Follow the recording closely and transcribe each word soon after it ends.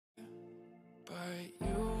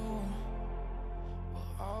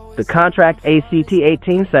The Contract Act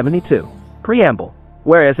 1872. Preamble.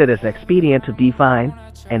 Whereas it is expedient to define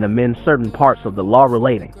and amend certain parts of the law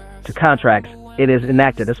relating to contracts, it is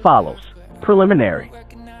enacted as follows. Preliminary.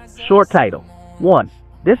 Short title. 1.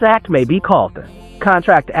 This act may be called the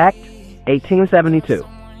Contract Act 1872.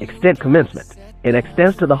 Extent commencement. It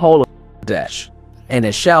extends to the whole of dash, and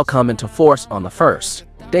it shall come into force on the first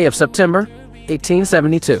day of September,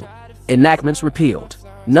 1872. Enactments repealed.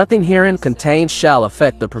 Nothing herein contained shall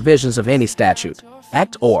affect the provisions of any statute,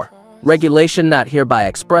 act, or regulation not hereby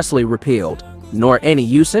expressly repealed, nor any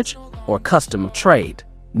usage or custom of trade,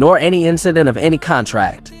 nor any incident of any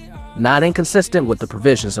contract, not inconsistent with the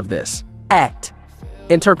provisions of this act.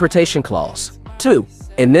 Interpretation clause. 2.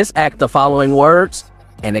 In this act the following words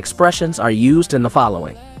and expressions are used in the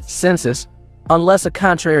following senses, unless a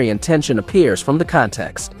contrary intention appears from the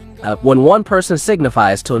context. When one person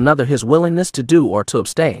signifies to another his willingness to do or to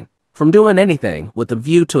abstain from doing anything with a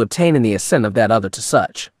view to obtaining the assent of that other to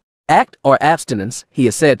such act or abstinence, he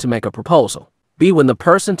is said to make a proposal. B. When the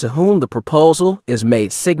person to whom the proposal is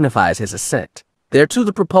made signifies his assent thereto,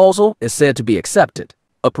 the proposal is said to be accepted.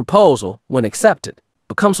 A proposal, when accepted,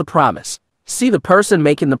 becomes a promise. C. The person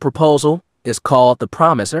making the proposal is called the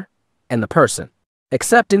promiser, and the person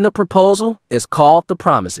accepting the proposal is called the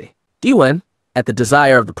promisee. D. When, at the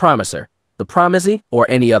desire of the promiser, the promisee or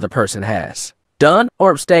any other person has done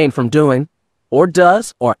or abstained from doing, or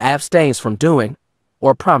does or abstains from doing,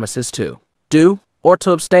 or promises to do or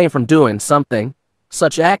to abstain from doing something,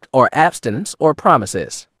 such act or abstinence or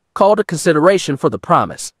promises, called a consideration for the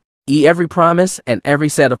promise. E. Every promise and every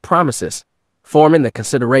set of promises forming the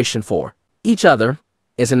consideration for each other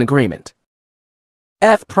is an agreement.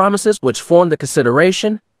 F. Promises which form the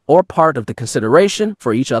consideration or part of the consideration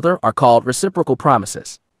for each other are called reciprocal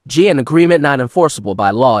promises. G. An agreement not enforceable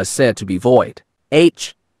by law is said to be void.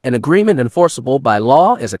 H. An agreement enforceable by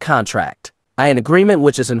law is a contract. I. An agreement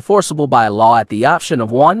which is enforceable by law at the option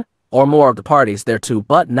of one or more of the parties thereto,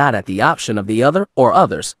 but not at the option of the other or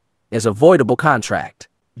others, is a voidable contract.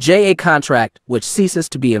 J. A contract which ceases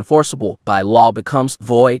to be enforceable by law becomes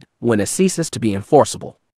void when it ceases to be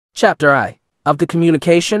enforceable. Chapter I. Of the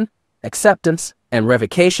communication, acceptance, and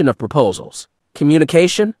revocation of proposals.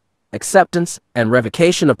 Communication, acceptance, and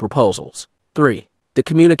revocation of proposals. 3. The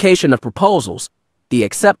communication of proposals, the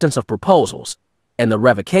acceptance of proposals, and the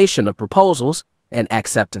revocation of proposals and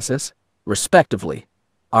acceptances, respectively,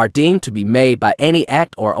 are deemed to be made by any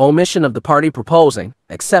act or omission of the party proposing,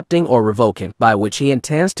 accepting, or revoking by which he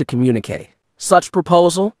intends to communicate such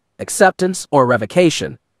proposal, acceptance, or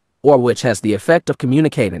revocation, or which has the effect of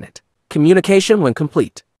communicating it. Communication when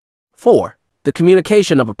complete. 4. The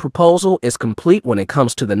communication of a proposal is complete when it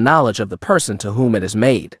comes to the knowledge of the person to whom it is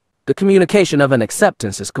made. The communication of an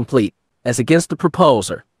acceptance is complete, as against the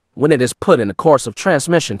proposer, when it is put in a course of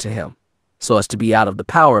transmission to him, so as to be out of the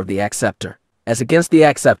power of the acceptor, as against the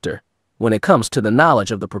acceptor, when it comes to the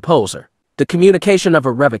knowledge of the proposer. The communication of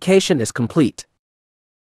a revocation is complete,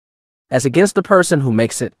 as against the person who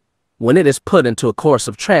makes it, when it is put into a course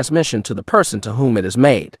of transmission to the person to whom it is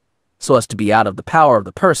made, so as to be out of the power of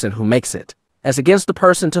the person who makes it, as against the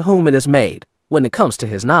person to whom it is made, when it comes to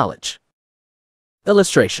his knowledge.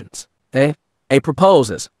 Illustrations. A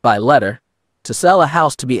proposes, by letter, to sell a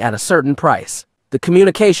house to be at a certain price. The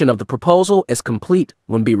communication of the proposal is complete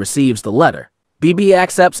when B receives the letter. B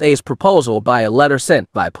accepts A's proposal by a letter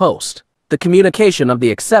sent by post. The communication of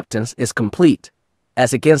the acceptance is complete,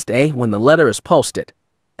 as against A when the letter is posted,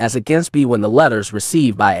 as against B when the letter is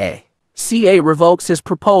received by A. A revokes his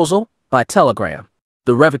proposal by telegram.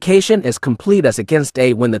 The revocation is complete as against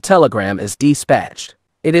A when the telegram is dispatched.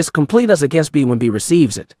 It is complete as against B when B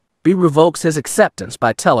receives it. B revokes his acceptance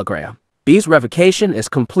by telegram. B's revocation is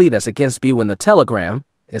complete as against B when the telegram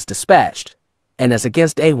is dispatched, and as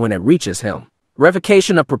against A when it reaches him.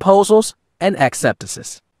 Revocation of proposals and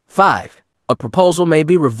acceptances. 5. A proposal may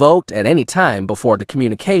be revoked at any time before the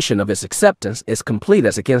communication of its acceptance is complete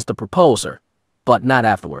as against the proposer, but not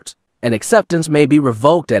afterwards. An acceptance may be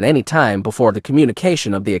revoked at any time before the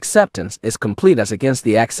communication of the acceptance is complete as against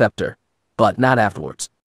the acceptor, but not afterwards.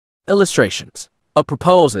 Illustrations. A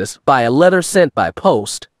proposes, by a letter sent by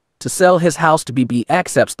post, to sell his house to B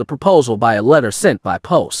accepts the proposal by a letter sent by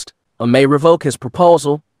post. A may revoke his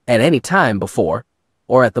proposal at any time before,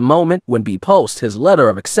 or at the moment when B posts his letter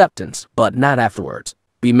of acceptance, but not afterwards.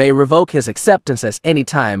 B may revoke his acceptance at any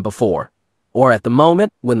time before, or at the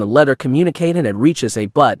moment when the letter communicated it reaches A,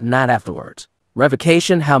 but not afterwards.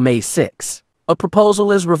 Revocation. How May 6. A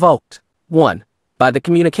proposal is revoked. 1. By the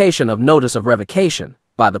communication of notice of revocation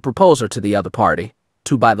by the proposer to the other party.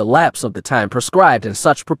 2. By the lapse of the time prescribed in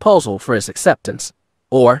such proposal for its acceptance,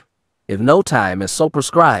 or, if no time is so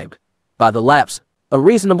prescribed, by the lapse a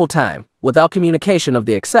reasonable time, without communication of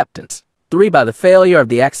the acceptance. 3. By the failure of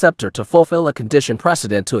the acceptor to fulfill a condition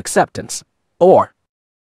precedent to acceptance, or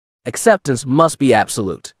acceptance must be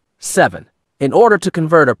absolute. 7. In order to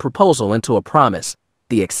convert a proposal into a promise,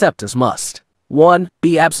 the acceptance must 1.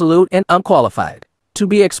 Be absolute and unqualified, to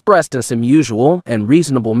be expressed in some usual and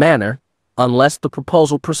reasonable manner, unless the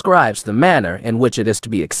proposal prescribes the manner in which it is to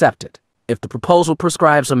be accepted. If the proposal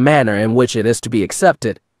prescribes a manner in which it is to be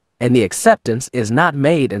accepted, and the acceptance is not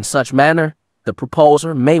made in such manner, the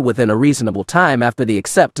proposer may, within a reasonable time after the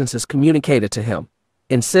acceptance is communicated to him,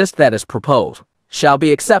 insist that his proposal shall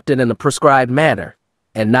be accepted in the prescribed manner,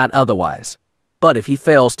 and not otherwise. But if he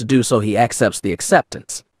fails to do so, he accepts the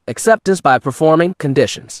acceptance. Acceptance by performing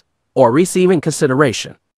conditions, or receiving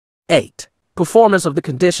consideration. 8. Performance of the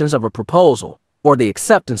conditions of a proposal, or the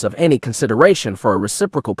acceptance of any consideration for a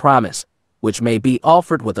reciprocal promise, which may be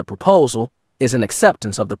offered with a proposal, is an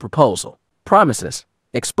acceptance of the proposal. Promises,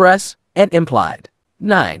 express and implied.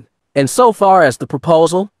 9. In so far as the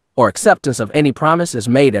proposal, or acceptance of any promise is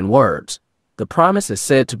made in words, the promise is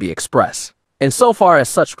said to be express. In so far as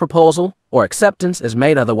such proposal, or acceptance is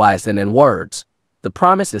made otherwise than in words, the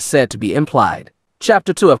promise is said to be implied.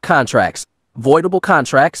 Chapter 2 of Contracts, Voidable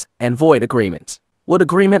Contracts and Void Agreements. What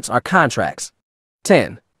agreements are contracts?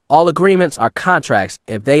 10. All agreements are contracts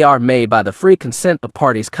if they are made by the free consent of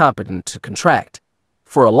parties competent to contract,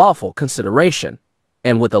 for a lawful consideration,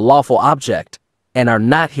 and with a lawful object, and are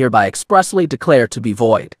not hereby expressly declared to be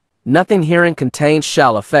void. Nothing herein contained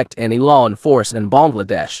shall affect any law in force in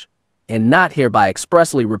Bangladesh, and not hereby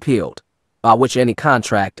expressly repealed, by which any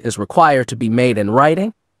contract is required to be made in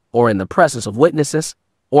writing, or in the presence of witnesses,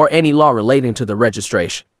 or any law relating to the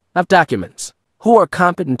registration of documents. Who are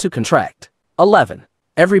competent to contract? 11.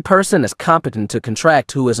 Every person is competent to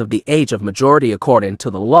contract who is of the age of majority according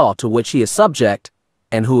to the law to which he is subject,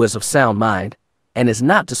 and who is of sound mind, and is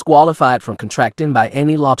not disqualified from contracting by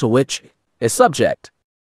any law to which he is subject.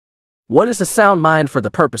 What is a sound mind for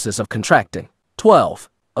the purposes of contracting? 12.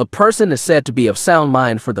 A person is said to be of sound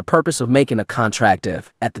mind for the purpose of making a contract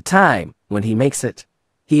if, at the time when he makes it,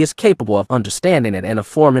 he is capable of understanding it and of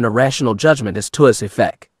forming a rational judgment as to its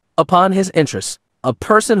effect upon his interests. A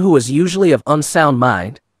person who is usually of unsound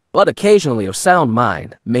mind, but occasionally of sound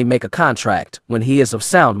mind, may make a contract when he is of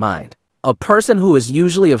sound mind. A person who is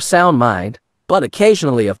usually of sound mind, but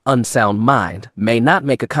occasionally of unsound mind, may not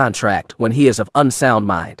make a contract when he is of unsound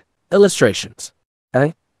mind. Illustrations.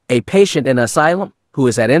 A patient in an asylum who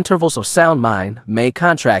is at intervals of sound mind may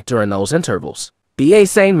contract during those intervals. B. A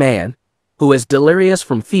sane man who is delirious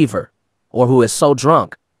from fever, or who is so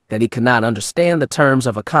drunk that he cannot understand the terms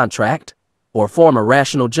of a contract, or form a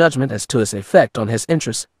rational judgment as to its effect on his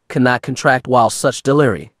interests, cannot contract while such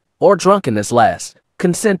delirium or drunkenness lasts.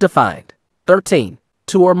 Consent defined. 13.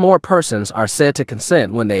 Two or more persons are said to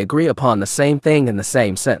consent when they agree upon the same thing in the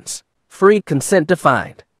same sense. Free consent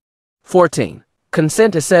defined. 14.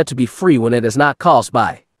 Consent is said to be free when it is not caused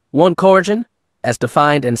by 1. Coercion, as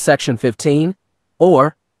defined in Section 15,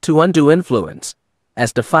 or 2. Undue influence,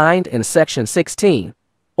 as defined in Section 16,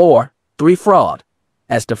 or 3. Fraud,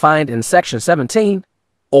 as defined in Section 17,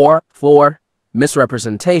 or 4.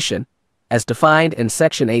 Misrepresentation, as defined in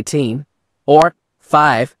Section 18, or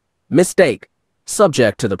 5. Mistake,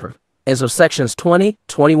 subject to the provisions of Sections 20,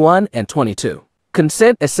 21, and 22.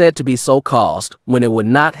 Consent is said to be so caused when it would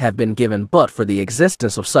not have been given but for the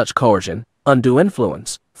existence of such coercion, undue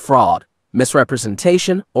influence, fraud,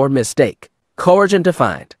 misrepresentation, or mistake. Coercion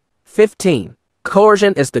defined. 15.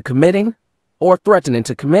 Coercion is the committing or threatening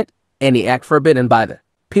to commit any act forbidden by the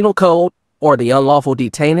Penal Code, or the unlawful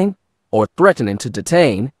detaining or threatening to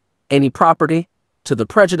detain any property to the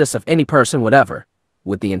prejudice of any person whatever,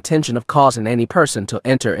 with the intention of causing any person to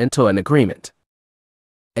enter into an agreement.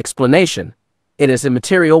 Explanation. It is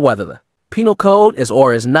immaterial whether the Penal Code is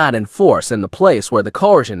or is not in force in the place where the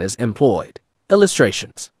coercion is employed.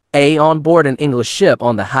 Illustrations. A. On board an English ship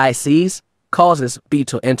on the high seas, causes B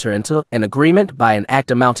to enter into an agreement by an act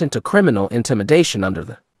amounting to criminal intimidation under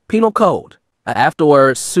the Penal Code.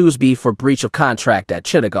 Afterwards sues B for breach of contract at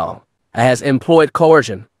Chittagong. Has employed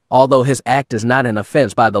coercion, although his act is not an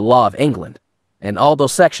offense by the law of England, and although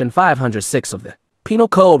Section 506 of the Penal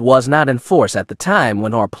Code was not in force at the time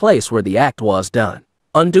when or place where the act was done.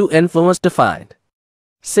 Undue influence defined.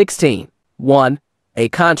 16. 1. A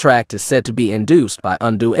contract is said to be induced by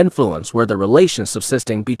undue influence where the relations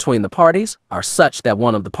subsisting between the parties are such that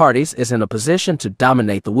one of the parties is in a position to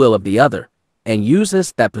dominate the will of the other, and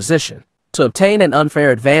uses that position to obtain an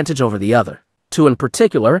unfair advantage over the other. 2. In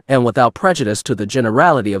particular, and without prejudice to the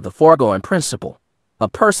generality of the foregoing principle, a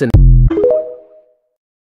person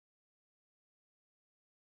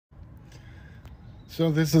So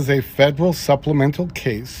this is a federal supplemental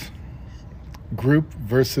case, Group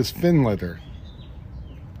versus Finletter.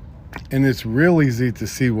 And it's real easy to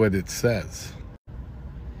see what it says.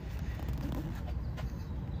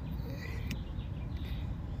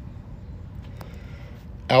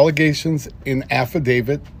 Allegations in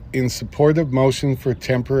affidavit in support of motion for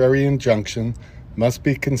temporary injunction must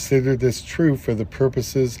be considered as true for the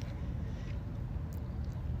purposes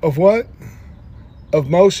of what? Of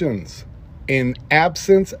motions in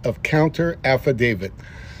absence of counter affidavit.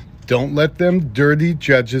 Don't let them dirty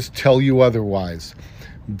judges tell you otherwise.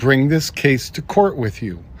 Bring this case to court with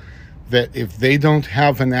you, that if they don't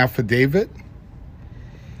have an affidavit,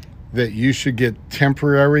 that you should get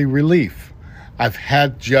temporary relief. I've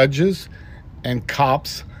had judges and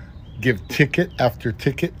cops give ticket after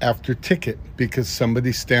ticket after ticket because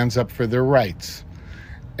somebody stands up for their rights.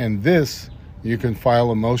 And this, you can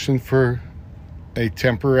file a motion for a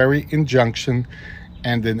temporary injunction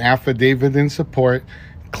and an affidavit in support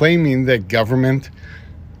claiming that government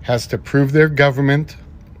has to prove their government,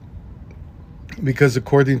 because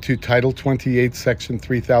according to Title 28, Section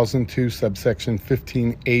 3002, subsection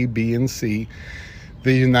 15A, B, and C,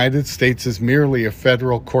 the United States is merely a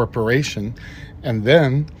federal corporation. And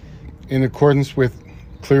then, in accordance with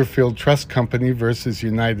Clearfield Trust Company versus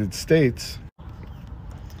United States,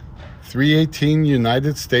 318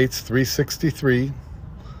 United States 363,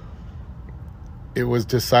 it was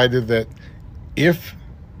decided that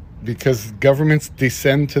because governments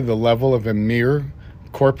descend to the level of a mere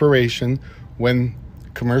corporation when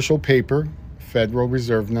commercial paper, Federal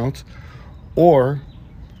Reserve notes, or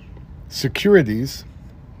securities,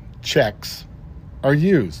 checks, are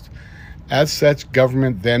used. As such,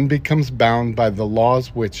 government then becomes bound by the laws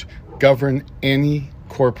which govern any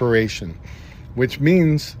corporation, which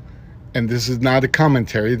means, and this is not a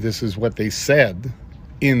commentary, this is what they said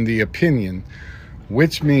in the opinion,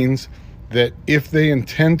 which means that if they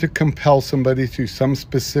intend to compel somebody to some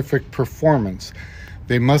specific performance,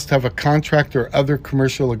 they must have a contract or other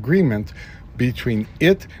commercial agreement between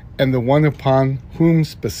it and the one upon whom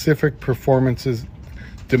specific performances,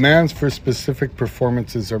 demands for specific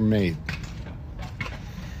performances are made.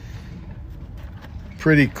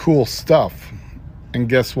 Pretty cool stuff. And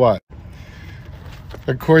guess what?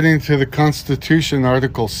 According to the Constitution,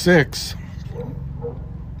 Article 6,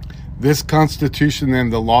 this Constitution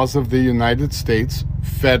and the laws of the United States,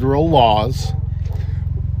 federal laws,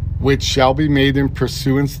 which shall be made in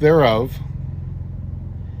pursuance thereof.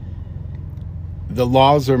 The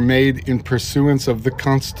laws are made in pursuance of the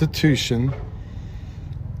Constitution,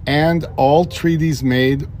 and all treaties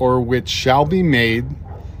made or which shall be made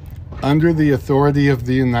under the authority of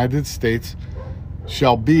the United States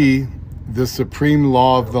shall be the supreme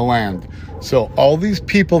law of the land. So all these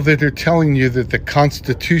people that are telling you that the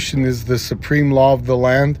Constitution is the supreme law of the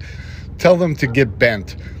land, tell them to get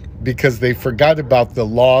bent, because they forgot about the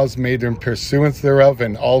laws made in pursuance thereof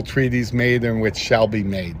and all treaties made in which shall be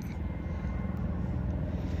made.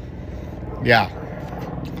 Yeah.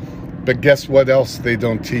 But guess what else they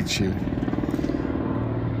don't teach you?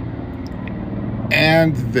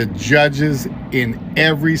 And the judges in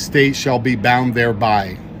every state shall be bound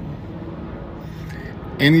thereby.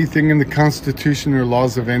 Anything in the Constitution or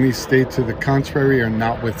laws of any state to the contrary are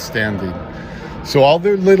notwithstanding. So all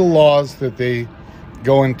their little laws that they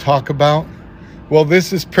go and talk about, well,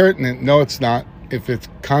 this is pertinent. No, it's not. If it's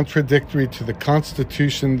contradictory to the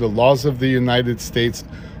Constitution, the laws of the United States,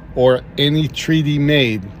 or any treaty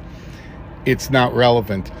made, it's not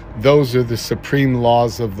relevant. Those are the supreme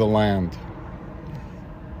laws of the land.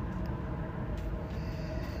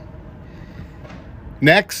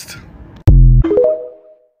 Next.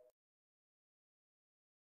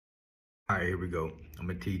 All right, here we go. I'm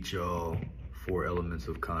gonna teach y'all 4 elements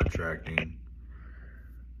of contracting.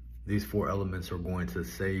 These 4 elements are going to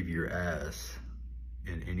save your ass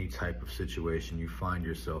in any type of situation you find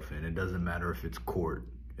yourself in. It doesn't matter if it's court,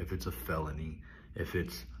 if it's a felony, if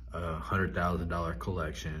it's a $100,000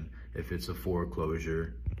 collection, if it's a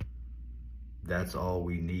foreclosure. That's all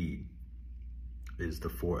we need is the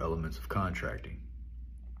 4 elements of contracting.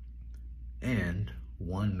 And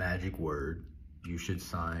one magic word you should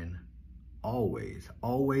sign always,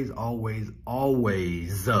 always, always,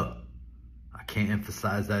 always. I can't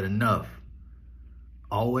emphasize that enough.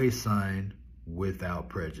 Always sign without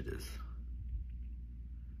prejudice.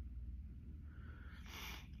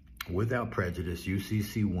 Without prejudice,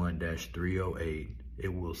 UCC 1-308.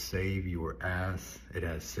 It will save your ass. It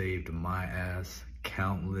has saved my ass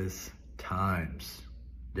countless times.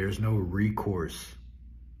 There's no recourse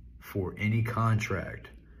for any contract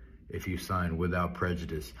if you sign without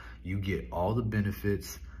prejudice. You get all the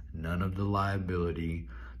benefits none of the liability.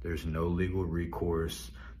 There's no legal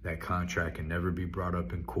recourse. That contract can never be brought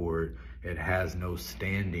up in court. It has no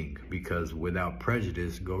standing because without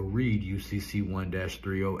prejudice, go read UCC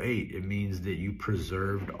 1-308. It means that you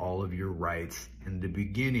preserved all of your rights in the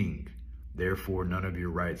beginning. Therefore, none of your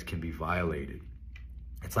rights can be violated.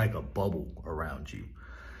 It's like a bubble around you.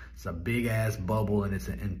 It's a big ass bubble and it's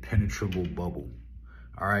an impenetrable bubble.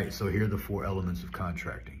 All right, so here are the 4 elements of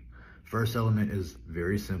contracting. First element is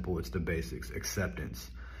very simple. It's the basics,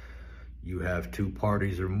 acceptance. You have 2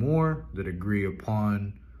 parties or more that agree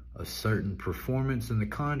upon a certain performance in the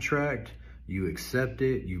contract. You accept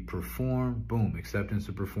it, you perform, boom, acceptance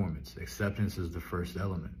of performance. Acceptance is the first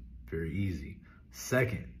element, very easy.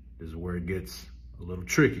 Second is where it gets a little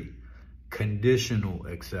tricky. Conditional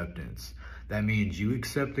acceptance. That means you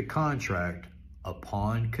accept the contract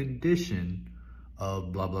upon condition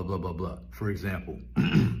of blah, blah, blah, blah, blah. For example,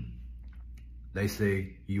 they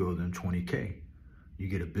say you owe them 20K. You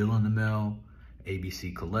get a bill in the mail,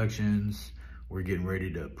 ABC Collections. We're getting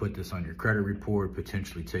ready to put this on your credit report,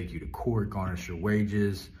 potentially take you to court, garnish your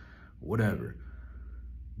wages, whatever.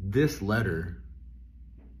 This letter,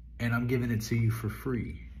 and I'm giving it to you for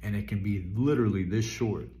free, and it can be literally this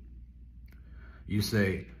short. You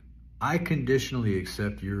say, I conditionally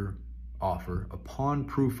accept your offer upon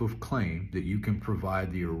proof of claim that you can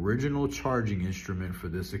provide the original charging instrument for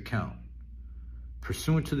this account.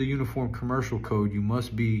 Pursuant to the Uniform Commercial Code, you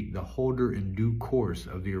must be the holder in due course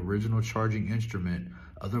of the original charging instrument,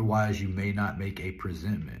 otherwise you may not make a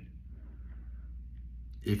presentment.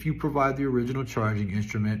 If you provide the original charging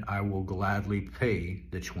instrument, I will gladly pay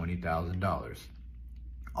the $20,000.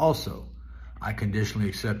 Also, I conditionally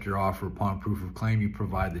accept your offer upon proof of claim you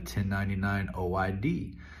provide the 1099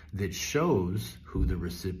 OID that shows who the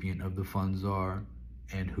recipient of the funds are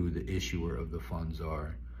and who the issuer of the funds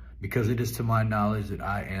are, because it is to my knowledge that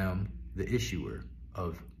I am the issuer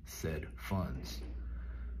of said funds.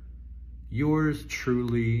 Yours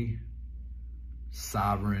truly,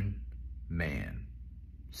 Sovereign Man.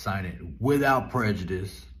 Sign it without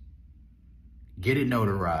prejudice, get it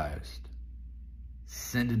notarized,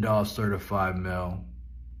 send it off certified mail,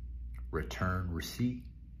 return receipt,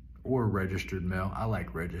 or registered mail. I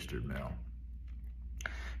like registered mail.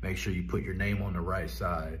 Make sure you put your name on the right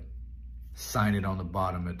side. Sign it on the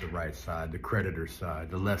bottom at the right side, the creditor side.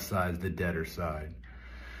 The left side is the debtor side.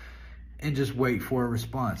 And just wait for a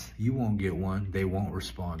response. You won't get one. They won't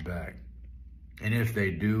respond back. And if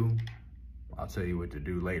they do, I'll tell you what to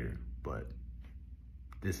do later. But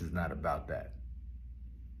this is not about that.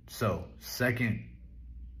 So, second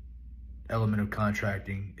element of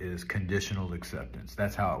contracting is conditional acceptance.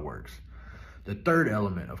 That's how it works. The third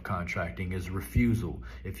element of contracting is refusal.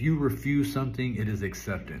 If you refuse something, it is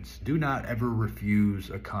acceptance. Do not ever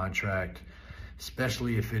refuse a contract,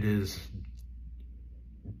 especially if it is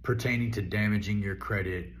pertaining to damaging your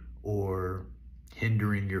credit or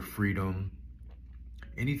hindering your freedom.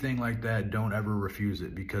 Anything like that, don't ever refuse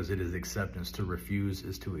it, because it is acceptance. To refuse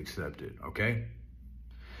is to accept it, okay?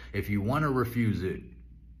 If you want to refuse it,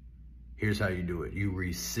 here's how you do it. You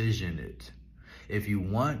rescission it. If you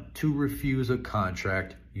want to refuse a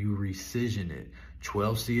contract, you rescission it.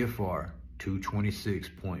 12 CFR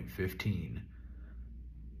 226.15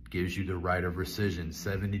 gives you the right of rescission,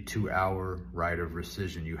 72-hour right of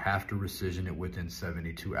rescission. You have to rescission it within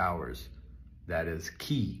 72 hours. That is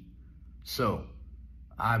key. So,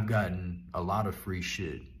 I've gotten a lot of free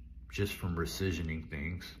shit just from rescissioning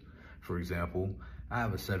things. For example, I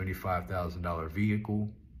have a $75,000 vehicle,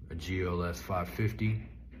 a GLS 550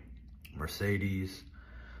 Mercedes,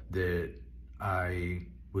 that I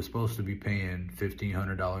was supposed to be paying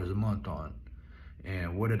 $1,500 a month on.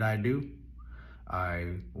 And what did I do?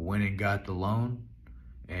 I went and got the loan.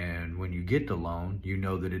 And when you get the loan, you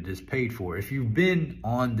know that it is paid for. If you've been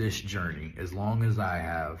on this journey as long as I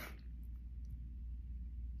have,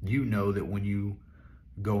 you know that when you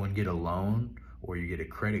go and get a loan, or you get a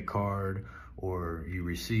credit card, or you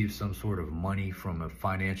receive some sort of money from a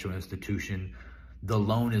financial institution, the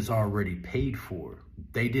loan is already paid for.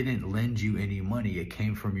 They didn't lend you any money. It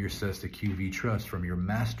came from your Cesta QV Trust, from your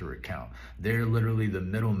master account. They're literally the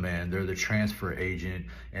middleman. They're the transfer agent,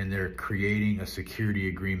 and they're creating a security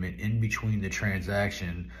agreement in between the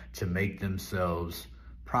transaction to make themselves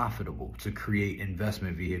profitable, to create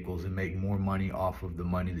investment vehicles and make more money off of the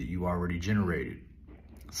money that you already generated.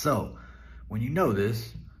 So when you know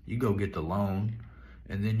this, you go get the loan,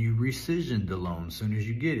 and then you rescission the loan as soon as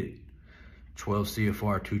you get it. 12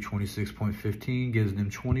 CFR 226.15 gives them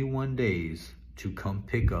 21 days to come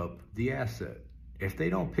pick up the asset. If they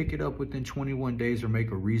don't pick it up within 21 days or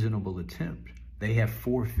make a reasonable attempt, they have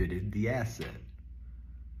forfeited the asset.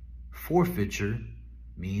 Forfeiture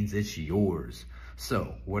means it's yours.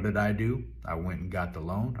 So what did I do? I went and got the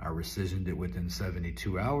loan. I rescissioned it within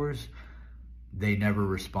 72 hours. They never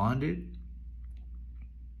responded.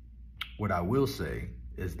 What I will say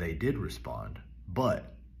is they did respond,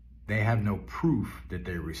 but they have no proof that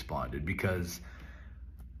they responded, because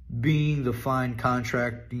being the fine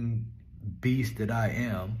contracting beast that I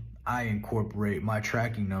am, I incorporate my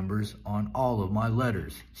tracking numbers on all of my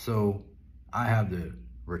letters. So I have the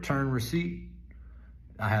return receipt.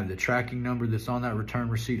 I have the tracking number that's on that return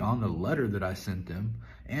receipt on the letter that I sent them,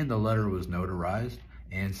 and the letter was notarized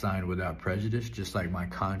and signed without prejudice, just like my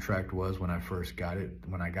contract was when I first got it.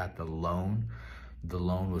 When I got the loan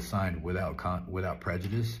was signed without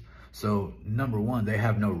prejudice. So number one, they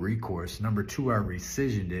have no recourse. Number two, I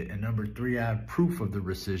rescissioned it. And number three, I have proof of the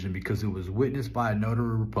rescission because it was witnessed by a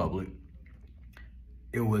notary public.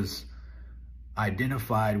 It was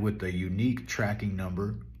identified with a unique tracking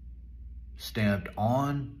number stamped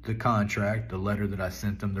on the contract, the letter that I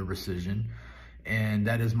sent them, the rescission. And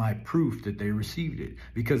that is my proof that they received it.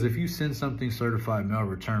 Because if you send something certified mail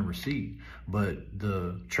return receipt, but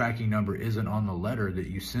the tracking number isn't on the letter that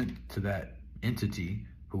you sent to that entity,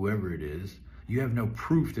 whoever it is, you have no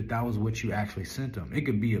proof that that was what you actually sent them. It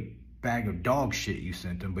could be a bag of dog shit you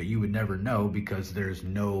sent them, but you would never know because there's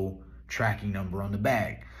no tracking number on the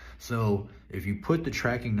bag. So if you put the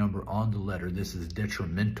tracking number on the letter, this is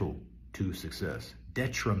detrimental to success.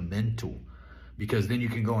 Detrimental. Because then you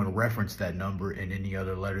can go and reference that number in any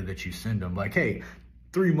other letter that you send them. Like, hey,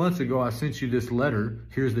 3 months ago, I sent you this letter.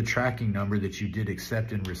 Here's the tracking number that you did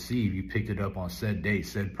accept and receive. You picked it up on said date,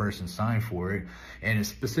 said person signed for it. And it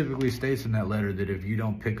specifically states in that letter that if you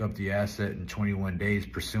don't pick up the asset in 21 days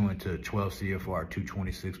pursuant to 12 CFR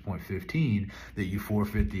 226.15, that you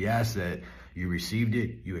forfeit the asset. You received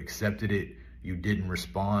it, you accepted it, you didn't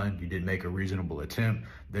respond, you didn't make a reasonable attempt,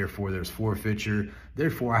 therefore there's forfeiture,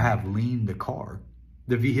 therefore I have liened the car.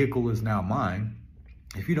 The vehicle is now mine.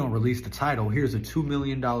 If you don't release the title, here's a $2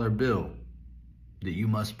 million bill that you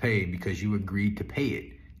must pay because you agreed to pay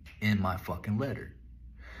it in my fucking letter.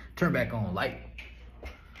 Turn back on light.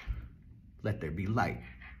 Let there be light.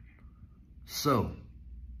 So,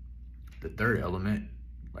 the third element,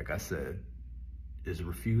 like I said, is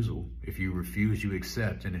refusal. If you refuse, you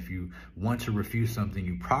accept. And if you want to refuse something,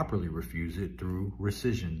 you properly refuse it through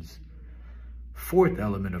rescissions. Fourth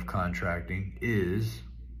element of contracting is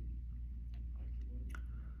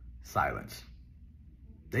silence.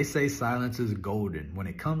 They say silence is golden. When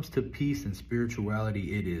it comes to peace and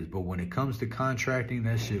spirituality, it is. But when it comes to contracting,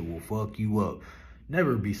 that shit will fuck you up.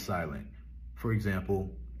 Never be silent. For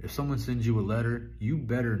example, if someone sends you a letter, you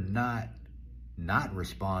better not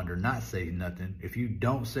respond or not say nothing. If you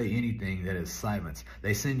don't say anything, that is silence.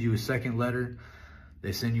 They send you a second letter,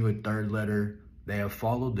 they send you a third letter, they have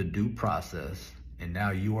followed the due process, and now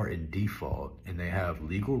you are in default, and they have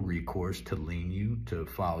legal recourse to lien you, to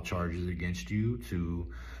file charges against you,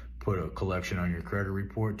 to put a collection on your credit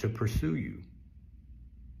report, to pursue you.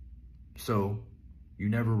 So you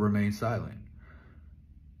never remain silent.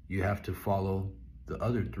 You have to follow the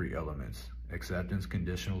other three elements: acceptance,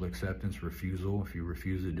 conditional acceptance, refusal. If you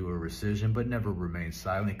refuse to do a rescission, but never remain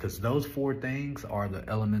silent, because those four things are the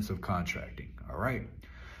elements of contracting. All right.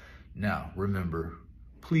 Now, remember,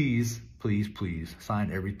 please, please, please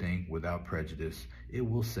sign everything without prejudice. It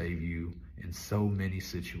will save you in so many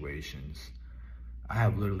situations. I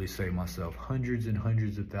have literally saved myself hundreds and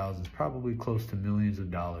hundreds of thousands, probably close to millions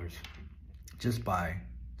of dollars, just by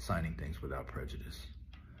signing things without prejudice.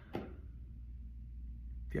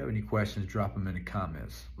 If you have any questions, drop them in the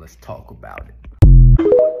comments. Let's talk about it.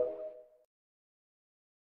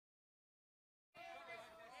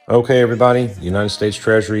 Okay, everybody, United States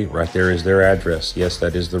Treasury, right there is their address. Yes,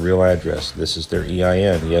 that is the real address. This is their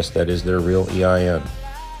EIN. Yes, that is their real EIN.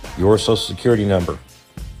 Your social security number.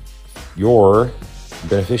 Your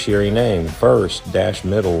beneficiary name, first, dash,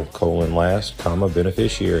 middle, colon, last, comma,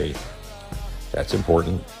 beneficiary. That's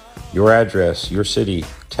important. Your address, your city,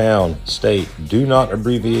 town, state. Do not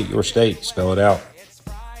abbreviate your state. Spell it out.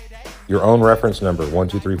 Your own reference number, 1,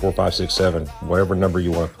 2, 3, 4, 5, 6, 7, whatever number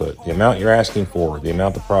you want to put. The amount you're asking for, the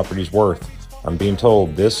amount the property's worth. I'm being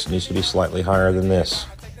told this needs to be slightly higher than this.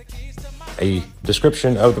 A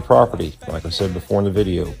description of the property, like I said before in the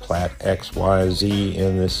video, plat XYZ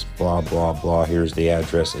in this blah, blah, blah. Here's the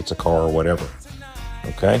address. It's a car or whatever.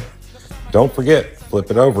 Okay? Don't forget,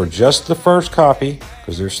 flip it over. Just the first copy,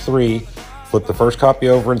 because there's 3. Flip the first copy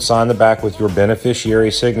over and sign the back with your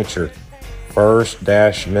beneficiary signature. First,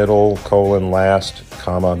 dash, middle, colon, last,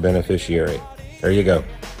 comma, beneficiary. There you go.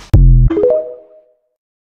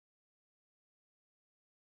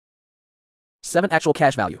 7 actual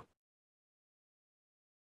cash value.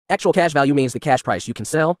 Actual cash value means the cash price you can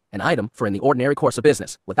sell an item for in the ordinary course of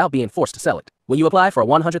business without being forced to sell it. When you apply for a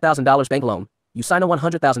 $100,000 bank loan, you sign a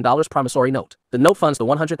 $100,000 promissory note. The note funds the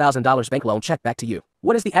 $100,000 bank loan check back to you.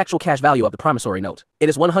 What is the actual cash value of the promissory note? It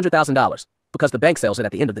is $100,000 because the bank sells it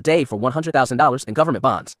at the end of the day for $100,000 in government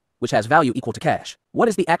bonds, which has value equal to cash. What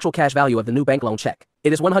is the actual cash value of the new bank loan check?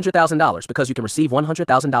 It is $100,000 because you can receive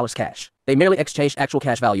 $100,000 cash. They merely exchanged actual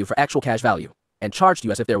cash value for actual cash value and charged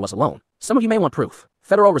you as if there was a loan. Some of you may want proof.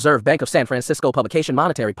 Federal Reserve Bank of San Francisco publication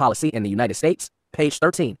Monetary Policy in the United States, page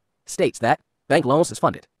 13, states that bank loans is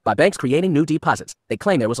funded by banks creating new deposits. They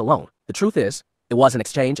claim there was a loan. The truth is, it was an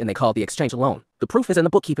exchange and they called the exchange a loan. The proof is in the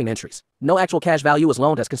bookkeeping entries. No actual cash value was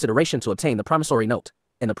loaned as consideration to obtain the promissory note.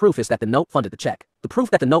 And the proof is that the note funded the check. The proof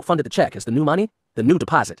that the note funded the check is the new money, the new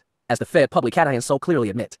deposit, as the Fed public guidelines so clearly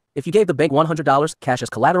admit. If you gave the bank $100 cash as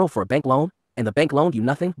collateral for a bank loan, and the bank loaned you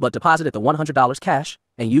nothing but deposited the $100 cash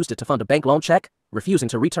and used it to fund a bank loan check, refusing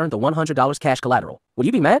to return the $100 cash collateral, would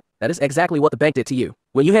you be mad? That is exactly what the bank did to you.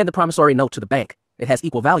 When you hand the promissory note to the bank, it has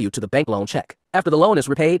equal value to the bank loan check. After the loan is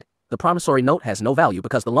repaid, the promissory note has no value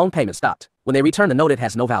because the loan payment stopped. When they return the note, it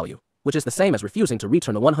has no value, which is the same as refusing to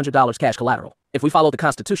return the $100 cash collateral. If we follow the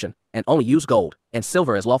Constitution and only use gold and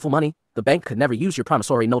silver as lawful money, the bank could never use your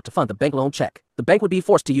promissory note to fund the bank loan check. The bank would be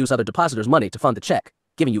forced to use other depositors' money to fund the check,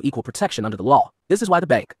 giving you equal protection under the law. This is why the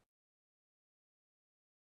bank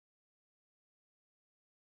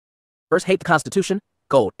first hate the Constitution,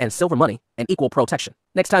 gold and silver money, and equal protection.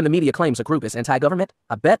 Next time the media claims a group is anti-government,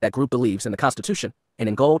 I bet that group believes in the Constitution and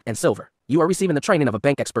in gold and silver. You are receiving the training of a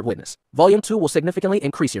bank expert witness. Volume 2 will significantly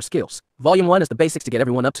increase your skills. Volume 1 is the basics to get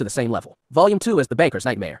everyone up to the same level. Volume 2 is the banker's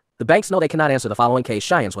nightmare. The banks know they cannot answer the following case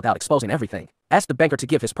science without exposing everything. Ask the banker to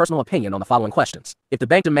give his personal opinion on the following questions. If the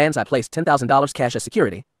bank demands I place $10,000 cash as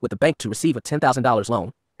security with the bank to receive a $10,000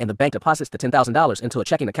 loan, and the bank deposits the $10,000 into a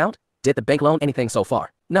checking account, did the bank loan anything so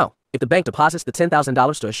far? No. If the bank deposits the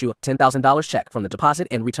 $10,000 to issue a $10,000 check from the deposit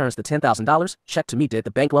and returns the $10,000 check to me, did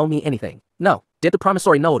the bank loan me anything? No. Did the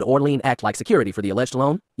promissory note or lien act like security for the alleged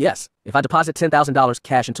loan? Yes. If I deposit $10,000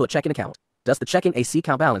 cash into a checking account, does the checking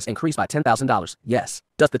account balance increase by $10,000? Yes.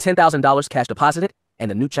 Does the $10,000 cash deposited and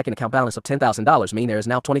the new checking account balance of $10,000 mean there is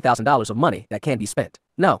now $20,000 of money that can be spent?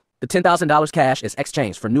 No. The $10,000 cash is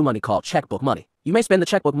exchanged for new money called checkbook money. You may spend the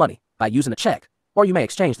checkbook money by using a check, or you may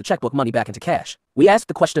exchange the checkbook money back into cash. We asked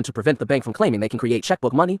the question to prevent the bank from claiming they can create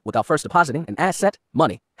checkbook money without first depositing an asset,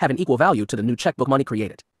 money, having equal value to the new checkbook money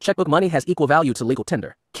created. Checkbook money has equal value to legal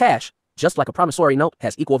tender. Cash, just like a promissory note,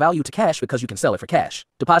 has equal value to cash because you can sell it for cash.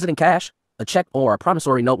 Depositing cash, a check, or a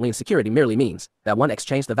promissory note lien security merely means that one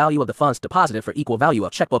exchanged the value of the funds deposited for equal value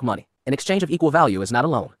of checkbook money. An exchange of equal value is not a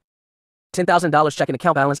loan. $10,000 checking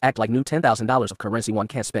account balance act like new $10,000 of currency one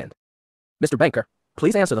can't spend. Mr. Banker,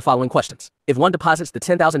 please answer the following questions. If one deposits the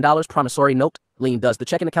 $10,000 promissory note lien, does the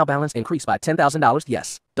checking account balance increase by $10,000?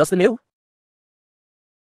 Yes. Does the new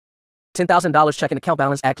 $10,000 checking account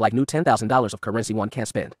balance act like new $10,000 of currency one can't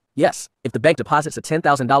spend? Yes. If the bank deposits a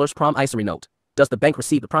 $10,000 promissory note, does the bank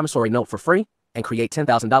receive the promissory note for free and create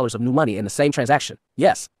 $10,000 of new money in the same transaction?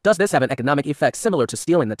 Yes. Does this have an economic effect similar to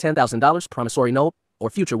stealing the $10,000 promissory note or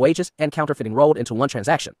future wages and counterfeiting rolled into one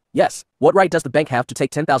transaction? Yes. What right does the bank have to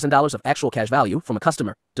take $10,000 of actual cash value from a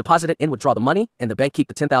customer, deposit it and withdraw the money, and the bank keep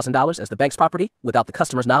the $10,000 as the bank's property without the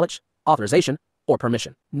customer's knowledge, authorization, or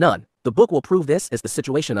permission? None. The book will prove this is the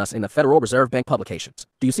situation us in the Federal Reserve Bank publications.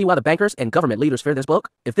 Do you see why the bankers and government leaders fear this book?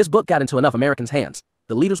 If this book got into enough Americans' hands,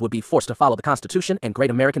 the leaders would be forced to follow the Constitution and great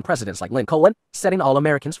American presidents like Lincoln, setting all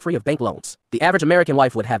Americans free of bank loans. The average American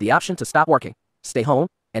wife would have the option to stop working, stay home,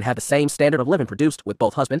 and have the same standard of living produced with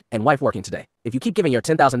both husband and wife working today. If you keep giving your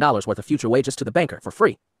 $10,000 worth of future wages to the banker for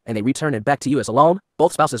free, and they return it back to you as a loan,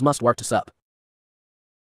 both spouses must work to support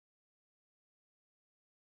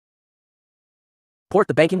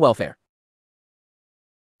the banking welfare.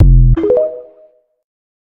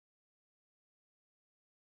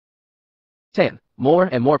 10. More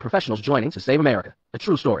and more professionals joining to save America. A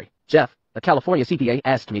true story. Jeff, a California CPA,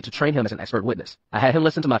 asked me to train him as an expert witness. I had him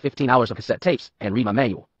listen to my 15 hours of cassette tapes and read my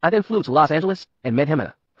manual. I then flew to Los Angeles and met him at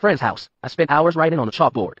a friend's house. I spent hours writing on the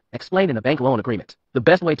chalkboard, explaining the bank loan agreement. The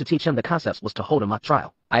best way to teach him the concepts was to hold a mock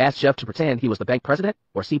trial. I asked Jeff to pretend he was the bank president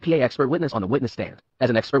or CPA expert witness on the witness stand. As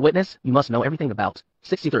an expert witness, you must know everything about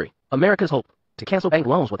 63. America's hope to cancel bank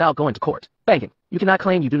loans without going to court. Banking. You cannot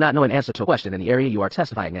claim you do not know an answer to a question in the area you are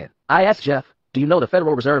testifying in. I asked Jeff, do you know the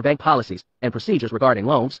Federal Reserve Bank policies and procedures regarding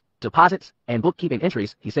loans, deposits, and bookkeeping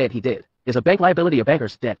entries? He said he did. Is a bank liability a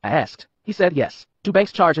banker's debt? I asked. He said yes. Do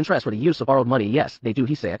banks charge interest for the use of borrowed money? Yes, they do,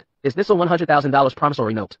 he said. Is this a $100,000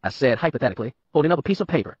 promissory note? I said hypothetically, holding up a piece of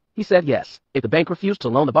paper. He said yes. If the bank refused to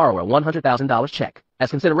loan the borrower a $100,000 check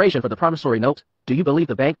as consideration for the promissory note, do you believe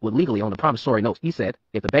the bank would legally own the promissory note? He said,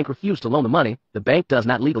 if the bank refused to loan the money, the bank does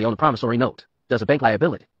not legally own the promissory note. Does a bank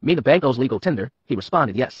liability mean the bank owes legal tender? He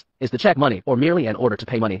responded yes. Is the check money or merely an order to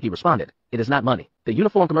pay money? He responded, it is not money. The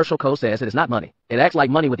Uniform Commercial Code says it is not money. It acts like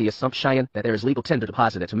money with the assumption that there is legal tender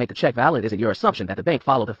deposited to make the check valid. Is it your assumption that the bank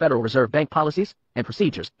followed the Federal Reserve Bank policies and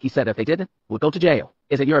procedures? He said if they didn't, would go to jail.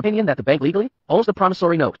 Is it your opinion that the bank legally owns the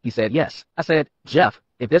promissory note? He said yes. I said, Jeff,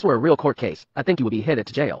 if this were a real court case, I think you would be headed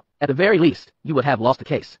to jail. At the very least, you would have lost the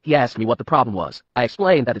case. He asked me what the problem was. I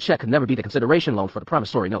explained that the check could never be the consideration loan for the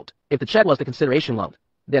promissory note. If the check was the consideration loan,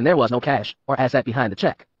 then there was no cash or asset behind the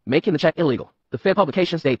check, making the check illegal. The Fed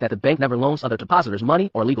publications state that the bank never loans other depositors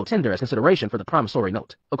money or legal tender as consideration for the promissory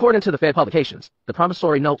note. According to the Fed publications, the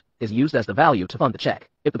promissory note is used as the value to fund the check.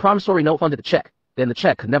 If the promissory note funded the check, then the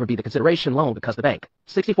check could never be the consideration loan because the bank.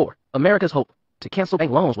 64. America's hope to cancel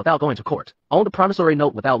bank loans without going to court. Owned a promissory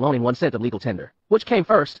note without loaning 1 cent of legal tender. Which came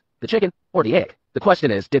first, the chicken or the egg? The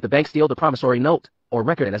question is, did the bank steal the promissory note or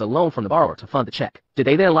record it as a loan from the borrower to fund the check? Did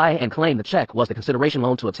they then lie and claim the check was the consideration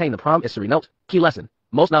loan to obtain the promissory note? Key lesson.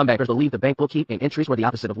 Most non-bankers believe the bank bookkeeping entries were the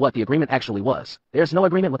opposite of what the agreement actually was. There's no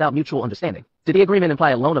agreement without mutual understanding. Did the agreement imply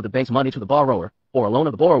a loan of the bank's money to the borrower, or a loan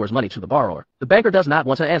of the borrower's money to the borrower? The banker does not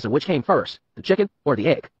want to answer which came first, the chicken or the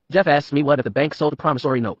egg. Jeff asked me what if the bank sold the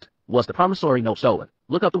promissory note. Was the promissory note stolen?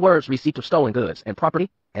 Look up the words receipt of stolen goods and property,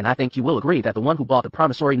 and I think you will agree that the one who bought the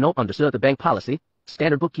promissory note understood the bank policy,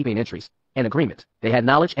 standard bookkeeping entries, and agreement. They had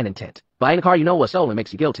knowledge and intent. Buying a car you know was stolen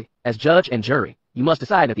makes you guilty. As judge and jury, you must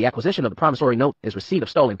decide if the acquisition of the promissory note is receipt of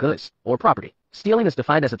stolen goods or property. Stealing is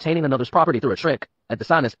defined as obtaining another's property through a trick, a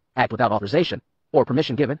dishonest act without authorization or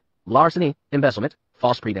permission given. Larceny, embezzlement,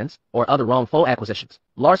 false pretense, or other wrongful acquisitions.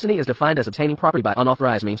 Larceny is defined as obtaining property by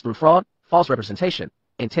unauthorized means through fraud, false representation,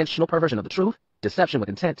 intentional perversion of the truth, deception with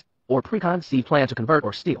intent, or preconceived plan to convert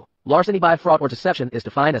or steal. Larceny by fraud or deception is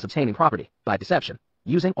defined as obtaining property by deception,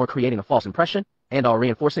 using or creating a false impression and/or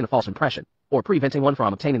reinforcing a false impression, or preventing one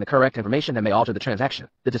from obtaining the correct information that may alter the transaction.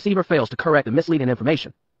 The deceiver fails to correct the misleading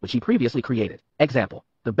information which he previously created. Example,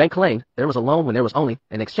 the bank claimed there was a loan when there was only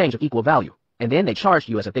an exchange of equal value, and then they charged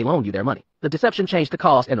you as if they loaned you their money. The deception changed the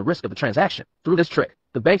cost and the risk of the transaction. Through this trick,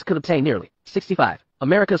 the banks could obtain nearly 65.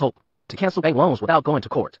 America's hope to cancel bank loans without going to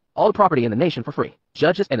court. All the property in the nation for free.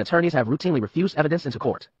 Judges and attorneys have routinely refused evidence into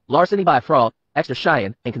court. Larceny by fraud,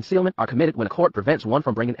 extortion, and concealment are committed when a court prevents one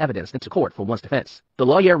from bringing evidence into court for one's defense. The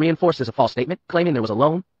lawyer reinforces a false statement, claiming there was a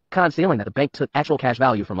loan, concealing that the bank took actual cash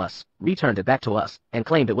value from us, returned it back to us, and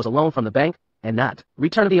claimed it was a loan from the bank, and not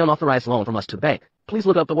returned the unauthorized loan from us to the bank. Please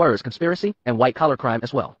look up the words conspiracy and white-collar crime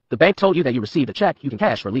as well. The bank told you that you received a check you can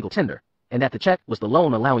cash for legal tender, and that the check was the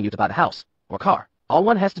loan allowing you to buy the house or car. All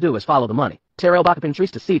one has to do is follow the money. Terrell Backup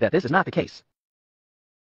entries to see that this is not the case.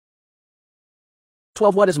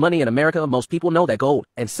 12. What is money in America? Most people know that gold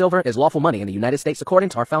and silver is lawful money in the United States according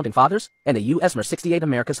to our founding fathers and the U.S. 68.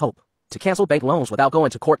 America's hope to cancel bank loans without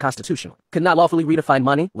going to court constitutional could not lawfully redefine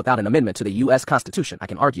money without an amendment to the U.S. Constitution. I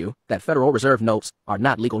can argue that Federal Reserve notes are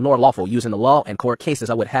not legal nor lawful using the law and court cases.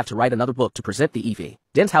 I would have to write another book to present the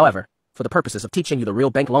evidence. However, for the purposes of teaching you the real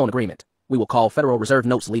bank loan agreement, we will call Federal Reserve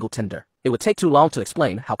notes legal tender. It would take too long to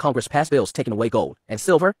explain how Congress passed bills taking away gold and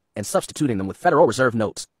silver and substituting them with Federal Reserve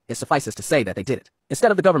notes. It suffices to say that they did it.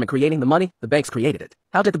 Instead of the government creating the money, the banks created it.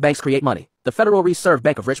 How did the banks create money? The Federal Reserve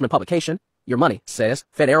Bank of Richmond publication, Your Money, says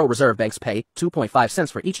Federal Reserve banks pay 2.5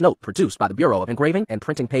 cents for each note produced by the Bureau of Engraving and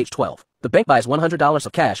Printing, page 12. The bank buys $100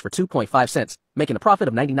 of cash for 2.5 cents, making a profit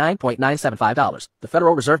of $99.975. The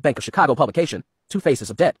Federal Reserve Bank of Chicago publication, Two Faces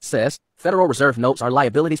of Debt, says Federal Reserve notes are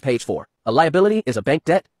liabilities, page 4. A liability is a bank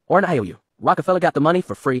debt or an IOU. Rockefeller got the money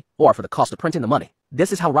for free or for the cost of printing the money.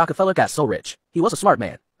 This is how Rockefeller got so rich. He was a smart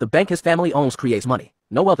man. The bank his family owns creates money.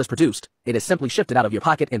 No wealth is produced. It is simply shifted out of your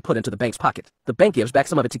pocket and put into the bank's pocket. The bank gives back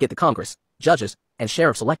some of it to get the Congress, judges, and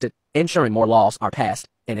sheriffs elected, ensuring more laws are passed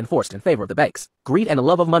and enforced in favor of the banks. Greed and the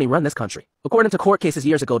love of money run this country. According to court cases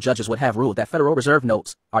years ago, judges would have ruled that Federal Reserve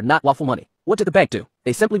notes are not lawful money. What did the bank do?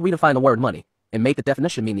 They simply redefined the word money and made the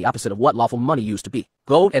definition mean the opposite of what lawful money used to be.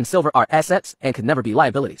 Gold and silver are assets and could never be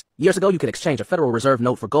liabilities. Years ago, you could exchange a Federal Reserve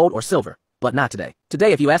note for gold or silver, but not today.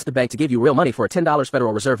 Today, if you ask the bank to give you real money for a $10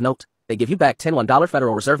 Federal Reserve note, they give you back 10 $1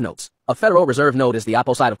 Federal Reserve notes. A Federal Reserve note is the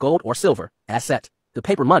opposite of gold or silver asset. The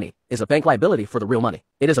paper money is a bank liability for the real money.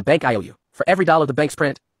 It is a bank IOU. For every dollar the banks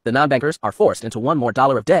print, the non-bankers are forced into $1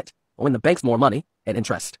 more of debt, owing the banks more money and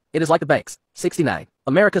interest. It is like the banks. 69.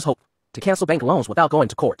 America's hope to cancel bank loans without going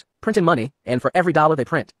to court. Printing money, and for every dollar they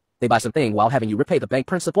print, They buy something while having you repay the bank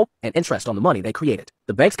principal and interest on the money they created.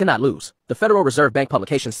 The banks cannot lose. The Federal Reserve Bank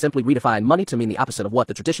publications simply redefined money to mean the opposite of what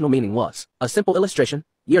the traditional meaning was. A simple illustration: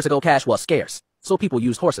 years ago cash was scarce, so people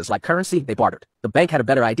used horses like currency. They bartered. The bank had a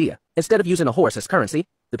better idea. Instead of using a horse as currency,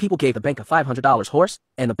 the people gave the bank a $500 horse,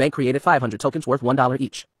 and the bank created 500 tokens worth $1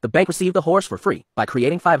 each. The bank received the horse for free by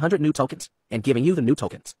creating 500 new tokens and giving you the new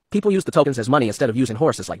tokens. People used the tokens as money instead of using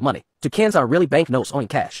horses like money. Tokens are really banknotes owing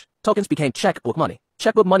cash. Tokens became checkbook money.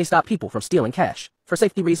 Checkbook money stopped people from stealing cash. For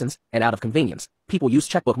safety reasons and out of convenience, people used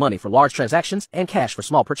checkbook money for large transactions and cash for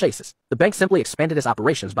small purchases. The bank simply expanded its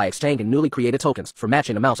operations by exchanging newly created tokens for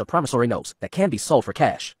matching amounts of promissory notes that can be sold for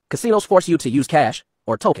cash. Casinos force you to use cash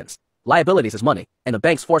or tokens. Liabilities is money, and the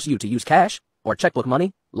banks force you to use cash or checkbook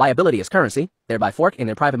money. Liability is currency, thereby forking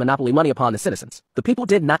their private monopoly money upon the citizens. The people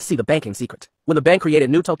did not see the banking secret. When the bank created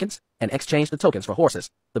new tokens and exchanged the tokens for horses,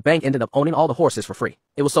 the bank ended up owning all the horses for free.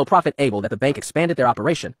 It was so profitable that the bank expanded their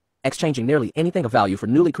operation, exchanging nearly anything of value for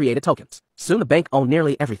newly created tokens. Soon the bank owned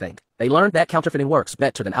nearly everything. They learned that counterfeiting works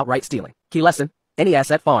better than outright stealing. Key lesson: any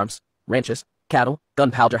asset, farms, ranches, cattle,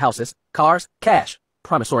 gunpowder, houses, cars, cash,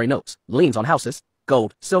 promissory notes, liens on houses,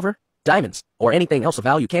 gold, silver, diamonds, or anything else of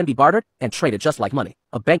value can be bartered and traded just like money.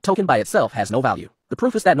 A bank token by itself has no value. The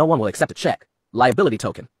proof is that no one will accept a check. Liability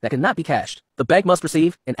token that cannot be cashed. The bank must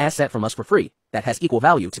receive an asset from us for free that has equal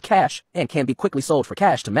value to cash and can be quickly sold for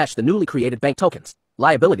cash to match the newly created bank tokens.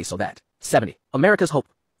 Liability so that 70. America's hope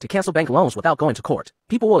to cancel bank loans without going to court.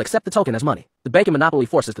 People will accept the token as money. The banking monopoly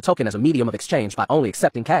forces the token as a medium of exchange by only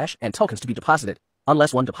accepting cash and tokens to be deposited,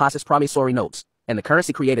 unless one deposits promissory notes, and the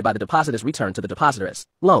currency created by the deposit is returned to the depositor as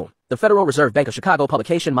loan. The Federal Reserve Bank of Chicago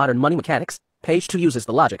publication Modern Money Mechanics, page 2, uses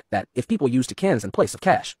the logic that if people use tokens in place of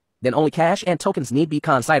cash, then only cash and tokens need be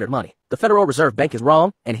considered money. The Federal Reserve Bank is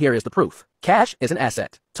wrong, and here is the proof. Cash is an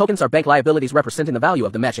asset. Tokens are bank liabilities representing the value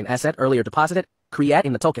of the matching asset earlier deposited,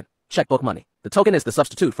 creating the token. Checkbook money. The token is the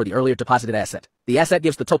substitute for the earlier deposited asset. The asset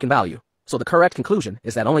gives the token value. So the correct conclusion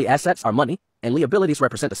is that only assets are money, and liabilities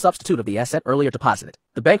represent a substitute of the asset earlier deposited.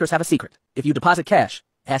 The bankers have a secret. If you deposit cash,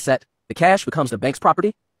 asset, the cash becomes the bank's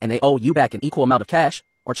property, and they owe you back an equal amount of cash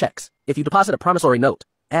or checks. If you deposit a promissory note,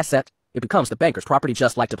 asset, it becomes the banker's property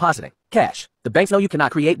just like depositing cash. The banks know you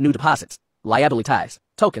cannot create new deposits, liability ties,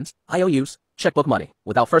 tokens, IOUs, checkbook money,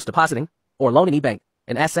 without first depositing or loaning any bank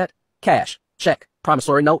an asset, cash, check,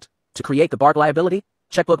 promissory note, to create the bark liability,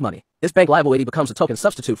 checkbook money. This bank liability becomes a token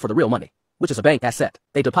substitute for the real money, which is a bank asset.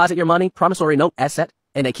 They deposit your money, promissory note, asset,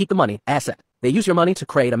 and they keep the money, asset. They use your money to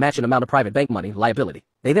create a matching amount of private bank money, liability.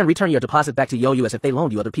 They then return your deposit back to you as if they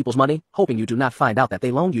loaned you other people's money, hoping you do not find out that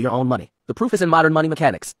they loaned you your own money. The proof is in Modern Money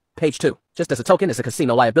Mechanics, page 2. Just as a token is a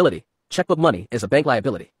casino liability, checkbook money is a bank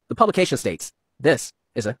liability. The publication states, this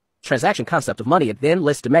is a transaction concept of money. It then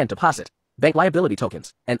lists demand deposit, bank liability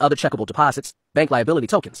tokens, and other checkable deposits, bank liability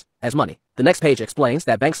tokens, as money. The next page explains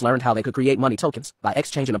that banks learned how they could create money tokens by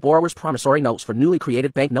exchanging a borrower's promissory notes for newly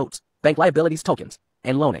created bank notes, bank liabilities tokens,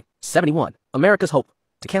 and loaning. 71. America's hope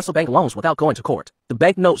to cancel bank loans without going to court. The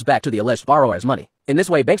bank notes back to the alleged borrower as money. In this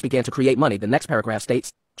way, banks began to create money. The next paragraph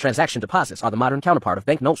states, transaction deposits are the modern counterpart of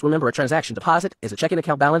bank notes. Remember, a transaction deposit is a checking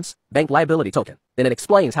account balance, bank liability token. Then it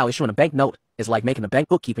explains how issuing a bank note is like making a bank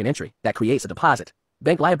bookkeeping entry that creates a deposit,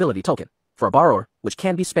 bank liability token, for a borrower, which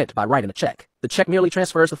can be spent by writing a check. The check merely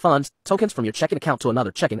transfers the funds, tokens, from your checking account to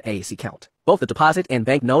another checking account. Both the deposit and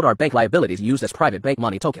bank note are bank liabilities used as private bank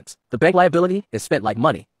money tokens. The bank liability is spent like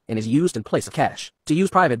money and is used in place of cash. To use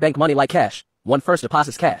private bank money like cash, one first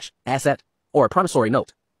deposits cash, asset, or a promissory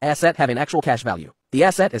note, asset having actual cash value. The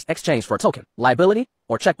asset is exchanged for a token, liability,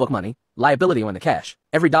 or checkbook money, liability on the cash.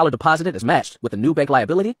 Every dollar deposited is matched with a new bank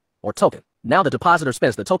liability or token. Now the depositor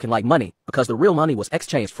spends the token like money because the real money was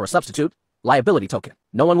exchanged for a substitute, liability token.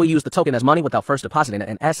 No one will use the token as money without first depositing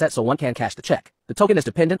an asset, so one can cash the check. The token is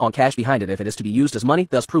dependent on cash behind it if it is to be used as money,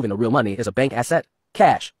 thus proving the real money is a bank asset,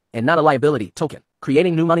 cash, and not a liability token.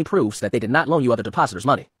 Creating new money proves that they did not loan you other depositors'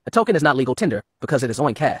 money. A token is not legal tender because it is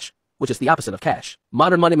owing cash, which is the opposite of cash.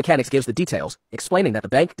 Modern Money Mechanics gives the details, explaining that the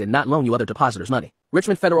bank did not loan you other depositors' money.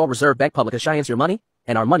 Richmond Federal Reserve Bank publications your money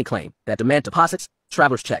and our money claim that demand deposits,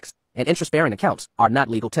 traveler's checks, and interest-bearing accounts are not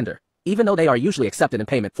legal tender. Even though they are usually accepted in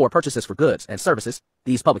payment for purchases for goods and services,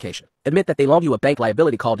 these publications admit that they loan you a bank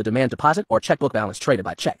liability called a demand deposit or checkbook balance traded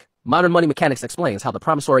by check. Modern Money Mechanics explains how the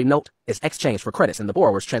promissory note is exchanged for credits in the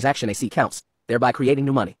borrower's transaction AC accounts, thereby creating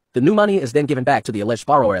new money. The new money is then given back to the alleged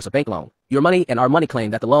borrower as a bank loan. Your money and our money claim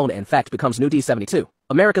that the loan in fact becomes new. D72.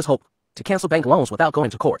 America's hope to cancel bank loans without going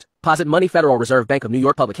to court. Deposit Money Federal Reserve Bank of New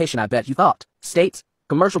York publication I bet you thought states,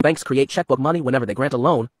 commercial banks create checkbook money whenever they grant a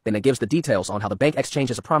loan, then it gives the details on how the bank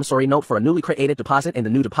exchanges a promissory note for a newly created deposit and the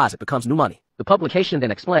new deposit becomes new money. The publication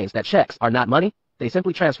then explains that checks are not money, They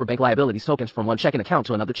simply transfer bank liabilities tokens from one checking account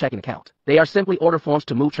to another checking account. They are simply order forms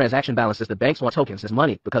to move transaction balances. The banks want tokens as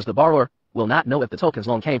money because the borrower will not know if the tokens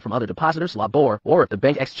loan came from other depositors, labor, or if the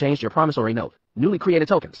bank exchanged your promissory note. Newly created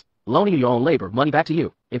tokens, loaning you your own labor, money back to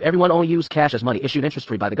you. If everyone only used cash as money issued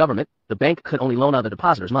interest-free by the government, the bank could only loan other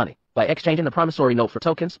depositors money. By exchanging the promissory note for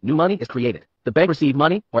tokens, new money is created. The bank received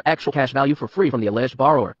money or actual cash value for free from the alleged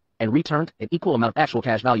borrower and returned an equal amount of actual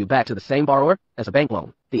cash value back to the same borrower as a bank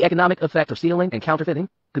loan. The economic effect of stealing and counterfeiting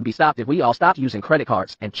could be stopped if we all stopped using credit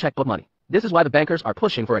cards and checkbook money. This is why the bankers are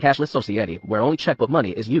pushing for a cashless society where only checkbook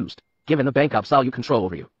money is used, giving the bank absolute control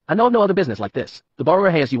over you. I know of no other business like this. The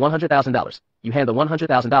borrower hands you $100,000. You hand the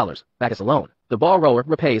 $100,000 back as a loan. The borrower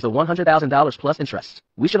repays the $100,000 plus interest.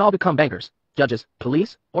 We should all become bankers, judges,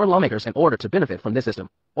 police, or lawmakers in order to benefit from this system,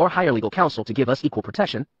 or hire legal counsel to give us equal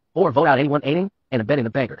protection, or vote out anyone aiding and abetting the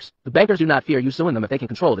bankers. The bankers do not fear you suing them if they can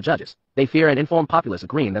control the judges. They fear an informed populace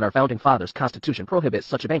agreeing that our founding fathers' constitution prohibits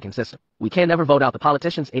such a banking system. We can never vote out the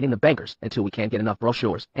politicians aiding the bankers until we can get enough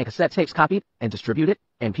brochures and cassette tapes copied and distributed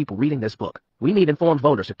and people reading this book. We need informed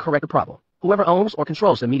voters to correct the problem. Whoever owns or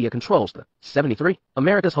controls the media controls the 73.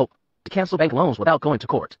 America's hope to cancel bank loans without going to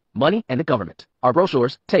court. Money and the government. Our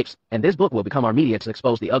brochures, tapes, and this book will become our media to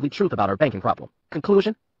expose the ugly truth about our banking problem.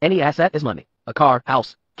 Conclusion: any asset is money. A car,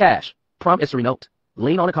 house, cash, promissory note,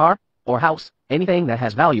 lien on a car or house, anything that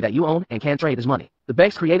has value that you own and can trade is money. The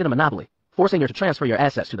banks created a monopoly, forcing you to transfer your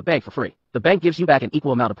assets to the bank for free. The bank gives you back an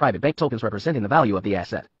equal amount of private bank tokens representing the value of the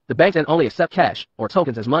asset. The bank then only accept cash or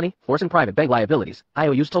tokens as money, forcing private bank liabilities,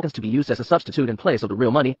 IOUs tokens to be used as a substitute in place of the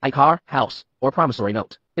real money, a car, house, or promissory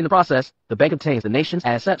note. In the process, the bank obtains the nation's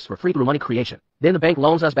assets for free through money creation. Then the bank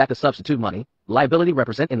loans us back the substitute money, liability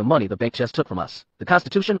representing the money the bank just took from us. The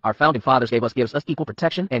Constitution our founding fathers gave us gives us equal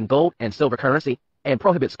protection and gold and silver currency, and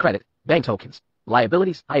prohibits credit, bank tokens,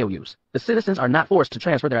 liabilities, IOUs. The citizens are not forced to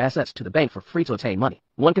transfer their assets to the bank for free to obtain money.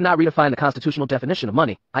 One cannot redefine the constitutional definition of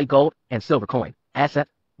money, gold and silver coin, asset,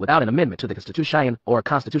 without an amendment to the Constitution or a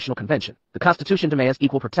constitutional convention. The Constitution demands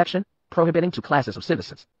equal protection, prohibiting two classes of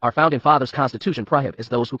citizens. Our founding fathers' Constitution prohibits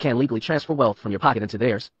those who can legally transfer wealth from your pocket into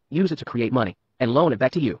theirs, use it to create money, and loan it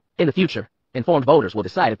back to you. In the future, informed voters will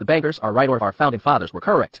decide if the bankers are right or if our founding fathers were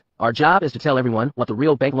correct. Our job is to tell everyone what the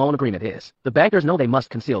real bank loan agreement is. The bankers know they must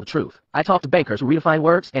conceal the truth. I talk to bankers who redefine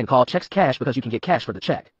words and call checks cash because you can get cash for the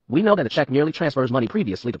check. We know that a check merely transfers money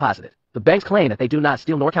previously deposited. The banks claim that they do not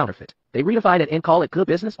steal nor counterfeit. They redefine it and call it good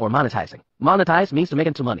business or monetizing. Monetize means to make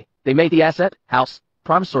into money. They made the asset, house,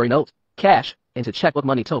 promissory note, cash, into checkbook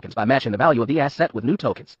money tokens by matching the value of the asset with new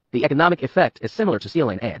tokens. The economic effect is similar to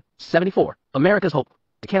stealing and 74. America's hope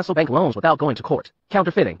to cancel bank loans without going to court.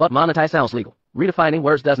 Counterfeiting, but monetize sounds legal. Redefining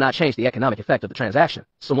words does not change the economic effect of the transaction.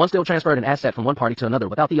 Someone still transferred an asset from one party to another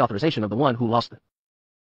without the authorization of the one who lost it.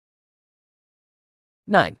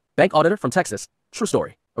 9. Bank auditor from Texas. True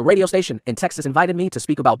story. A radio station in Texas invited me to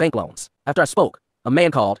speak about bank loans. After I spoke, a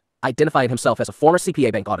man called, identifying himself as a former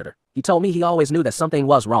CPA bank auditor. He told me he always knew that something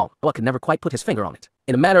was wrong, but could never quite put his finger on it.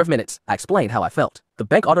 In a matter of minutes, I explained how I felt. The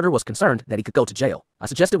bank auditor was concerned that he could go to jail. I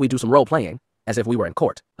suggested we do some role playing, as if we were in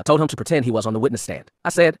court. I told him to pretend he was on the witness stand. I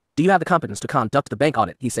said, "Do you have the competence to conduct the bank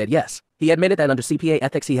audit?" He said yes. He admitted that under CPA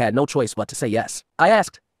ethics he had no choice but to say yes. I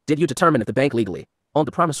asked, "Did you determine if the bank legally owned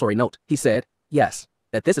the promissory note?" He said, yes,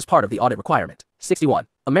 that this is part of the audit requirement. 61.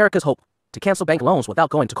 America's hope to cancel bank loans without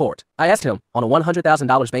going to court. I asked him, on a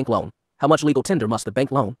 $100,000 bank loan, how much legal tender must the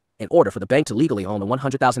bank loan in order for the bank to legally own the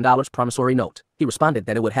 $100,000 promissory note? He responded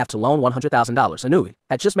that it would have to loan $100,000. I knew he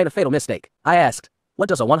had just made a fatal mistake. I asked, "What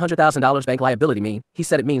does a $100,000 bank liability mean?" He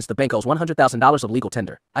said it means the bank owes $100,000 of legal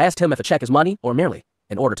tender. I asked him if a check is money or merely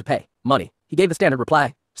in order to pay money. He gave the standard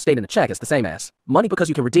reply, stating the check is the same as money because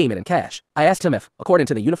you can redeem it in cash. I asked him if, according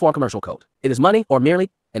to the Uniform Commercial Code, it is money or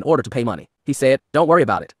merely in order to pay money. He said, "Don't worry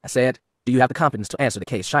about it." I said, "Do you have the competence to answer the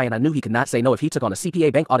case?" Shy, and I knew he could not say no if he took on a CPA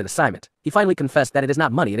bank audit assignment. He finally confessed that it is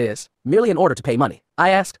not money, it is merely in order to pay money. I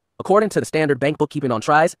asked, according to the standard bank bookkeeping on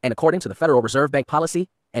tries and according to the Federal Reserve Bank policy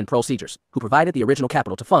and procedures, who provided the original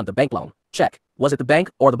capital to fund the bank loan check? Was it the bank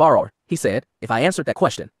or the borrower? He said, if I answered that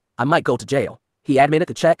question, I might go to jail. He admitted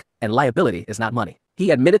the check and liability is not money. He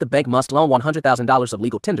admitted the bank must loan $100,000 of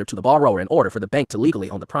legal tender to the borrower in order for the bank to legally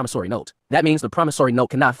own the promissory note. That means the promissory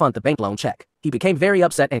note cannot fund the bank loan check. He became very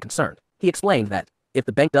upset and concerned. He explained that if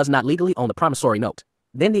the bank does not legally own the promissory note,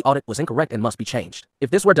 then the audit was incorrect and must be changed. If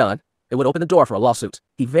this were done, it would open the door for a lawsuit.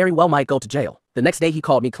 He very well might go to jail. The next day he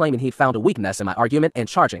called me claiming he'd found a weakness in my argument and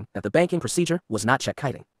charging that the banking procedure was not check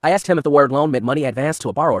kiting. I asked him if the word loan meant money advanced to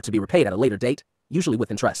a borrower to be repaid at a later date, usually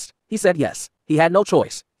with interest. He said yes. He had no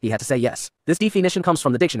choice. He had to say yes. This definition comes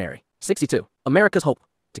from the dictionary. 62. America's hope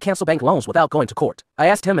to cancel bank loans without going to court. I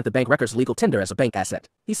asked him if the bank records legal tender as a bank asset.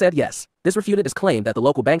 He said yes. This refuted his claim that the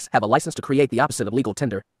local banks have a license to create the opposite of legal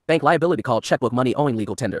tender, bank liability called checkbook money owing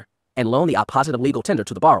legal tender, and loan the opposite of legal tender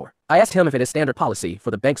to the borrower. I asked him if it is standard policy for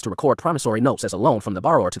the banks to record promissory notes as a loan from the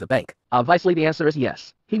borrower to the bank. Obviously, the answer is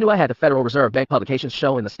yes. He knew I had the Federal Reserve Bank publications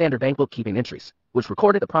show in the standard bank bookkeeping entries, which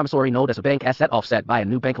recorded the promissory note as a bank asset offset by a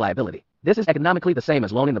new bank liability. This is economically the same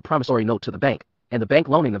as loaning the promissory note to the bank, and the bank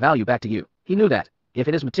loaning the value back to you. He knew that, if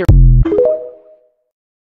it is material.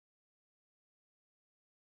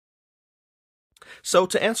 So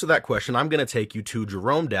to answer that question, I'm going to take you to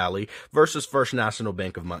Jerome Daly versus First National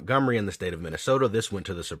Bank of Montgomery in the state of Minnesota. This went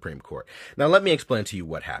to the Supreme Court. Now, let me explain to you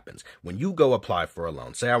what happens. When you go apply for a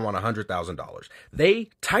loan, say I want $100,000, they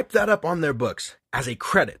type that up on their books as a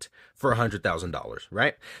credit for $100,000,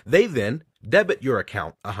 right? They then debit your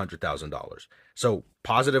account $100,000. So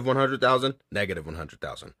positive 100,000, negative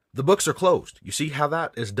 100,000. The books are closed. You see how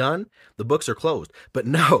that is done? The books are closed. But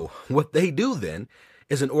no, what they do then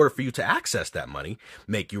is, in order for you to access that money,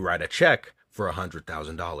 make you write a check for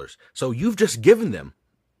 $100,000. So you've just given them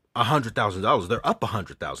 $100,000. They're up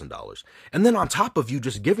 $100,000. And then on top of you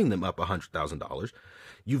just giving them up $100,000,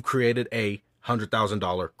 you've created a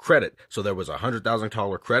 $100,000 credit. So there was a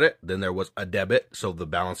 $100,000 credit, then there was a debit, so the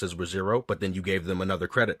balances were zero, but then you gave them another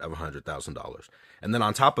credit of $100,000. And then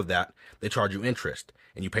on top of that, they charge you interest,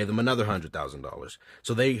 and you pay them another $100,000.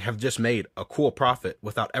 So they have just made a cool profit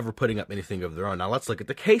without ever putting up anything of their own. Now let's look at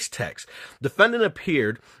the case text. Defendant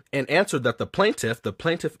appeared and answered that the plaintiff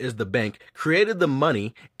is the bank, created the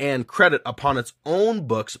money and credit upon its own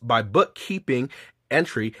books by bookkeeping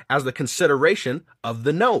entry as the consideration of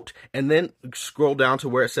the note. And then scroll down to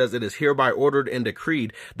where it says, it is hereby ordered and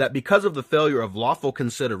decreed that because of the failure of lawful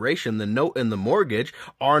consideration, the note and the mortgage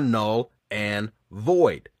are null and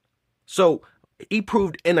void. So he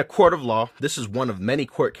proved in a court of law, this is one of many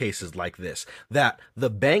court cases like this, that the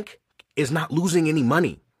bank is not losing any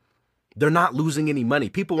money. They're not losing any money.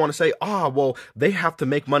 People want to say, well, they have to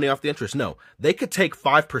make money off the interest. No, they could take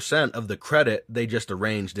 5% of the credit they just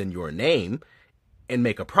arranged in your name and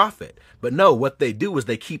make a profit. But no, what they do is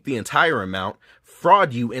they keep the entire amount,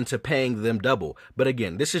 fraud you into paying them double. But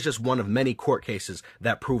again, this is just one of many court cases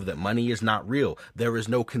that prove that money is not real. There is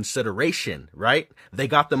no consideration, right? They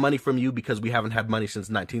got the money from you because we haven't had money since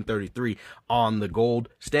 1933 on the gold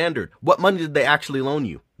standard. What money did they actually loan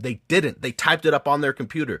you? They didn't. They typed it up on their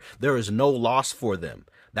computer. There is no loss for them.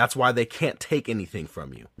 That's why they can't take anything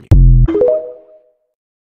from you.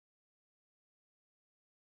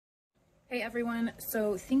 Hey everyone,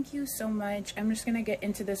 so thank you so much. I'm just going to get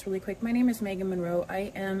into this really quick. My name is Megan Monroe.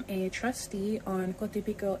 I am a trustee on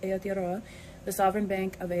Kotipiko Aotearoa, the sovereign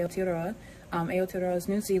bank of Aotearoa. Aotearoa is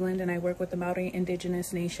New Zealand, and I work with the Maori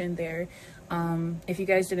indigenous nation there. If you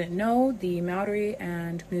guys didn't know, the Maori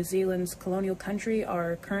and New Zealand's colonial country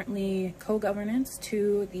are currently co-governance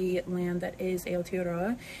to the land that is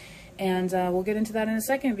Aotearoa. And we'll get into that in a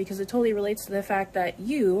second, because it totally relates to the fact that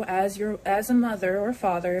you, as a mother or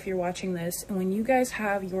father, if you're watching this, when you guys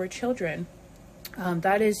have your children,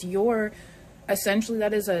 that is essentially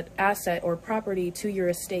that is an asset or property to your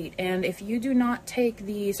estate. And if you do not take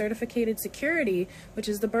the certificated security, which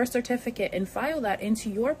is the birth certificate, and file that into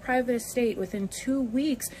your private estate within 2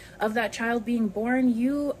 weeks of that child being born,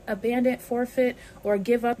 you abandon, forfeit, or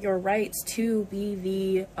give up your rights to be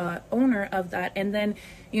the owner of that. And then,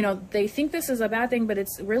 you know, they think this is a bad thing, but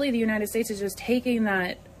it's really the United States is just taking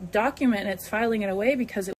that document and it's filing it away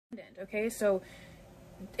because it didn't. Okay, so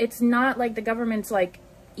it's not like the government's like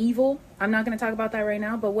evil. I'm not going to talk about that right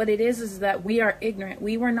now, but what it is that we are ignorant.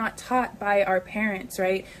 We were not taught by our parents,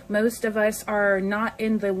 right? Most of us are not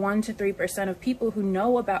in the 1 to 3% of people who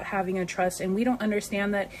know about having a trust, and we don't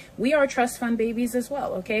understand that we are trust fund babies as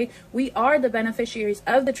well, okay? We are the beneficiaries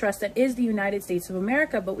of the trust that is the United States of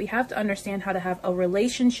America, but we have to understand how to have a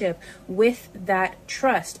relationship with that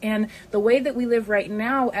trust. And the way that we live right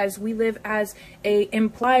now, as we live as a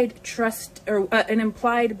implied trust, or an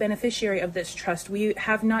implied beneficiary of this trust, we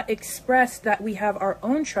have not expressed that we have our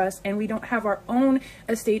own trust, and we don't have our own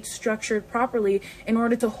estate structured properly in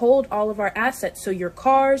order to hold all of our assets. So your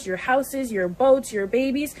cars, your houses, your boats, your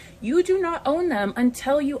babies, you do not own them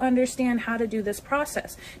until you understand how to do this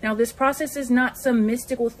process. Now, this process is not some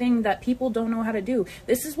mystical thing that people don't know how to do.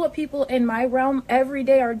 This is what people in my realm every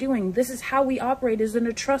day are doing. This is how we operate, is in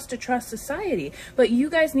a trust-to-trust society. But you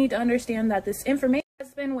guys need to understand that this information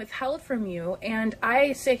has been withheld from you, and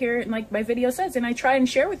I sit here and, like my video says, and I try and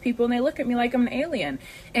share with people, and they look at me like I'm an alien.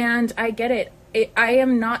 And I get it. I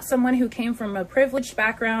am not someone who came from a privileged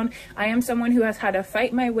background. I am someone who has had to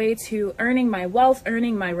fight my way to earning my wealth,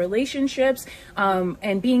 earning my relationships,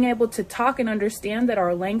 and being able to talk and understand that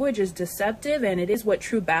our language is deceptive and it is what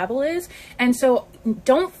true Babel is. And so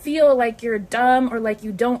don't feel like you're dumb or like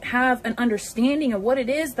you don't have an understanding of what it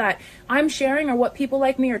is that I'm sharing or what people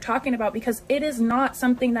like me are talking about, because it is not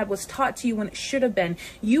something that was taught to you when it should have been.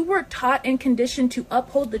 You were taught and conditioned to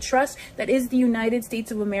uphold the trust that is the United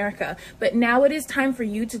States of America. But now it is time for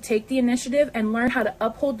you to take the initiative and learn how to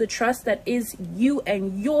uphold the trust that is you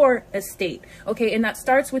and your estate. Okay, and that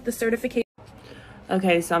starts with the certification.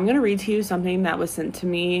 Okay, so I'm going to read to you something that was sent to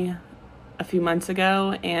me a few months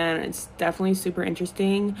ago, and it's definitely super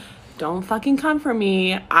interesting. Don't fucking come for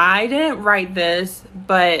me. I didn't write this,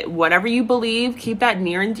 but whatever you believe, keep that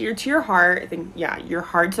near and dear to your heart. I think, yeah, your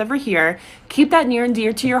heart's over here. Keep that near and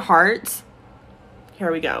dear to your heart.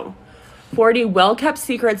 Here we go. 40 well-kept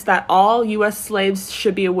secrets that all U.S. slaves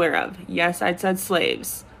should be aware of. Yes, I said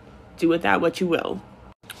slaves. Do with that what you will.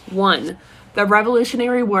 1. The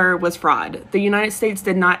Revolutionary War was fraud. The United States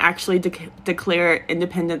did not actually declare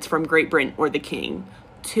independence from Great Britain or the King.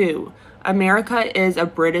 2. America is a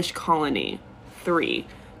British colony. 3.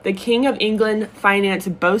 The King of England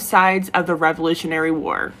financed both sides of the Revolutionary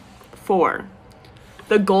War. 4.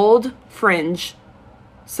 The gold fringe,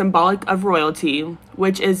 symbolic of royalty,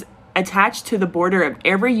 which is attached to the border of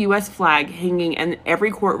every U.S. flag hanging in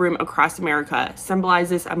every courtroom across America,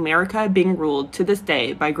 symbolizes America being ruled to this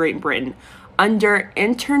day by Great Britain under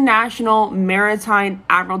international maritime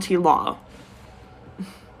admiralty law.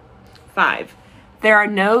 5. There are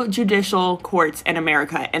no judicial courts in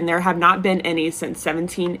America, and there have not been any since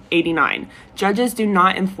 1789. Judges do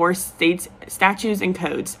not enforce states' statutes and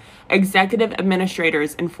codes. Executive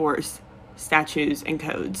administrators enforce statutes and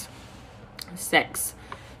codes. 6.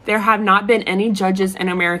 There have not been any judges in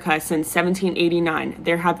America since 1789.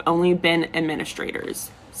 There have only been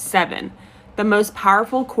administrators. 7. The most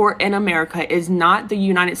powerful court in America is not the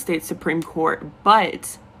United States Supreme Court,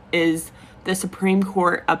 but is the Supreme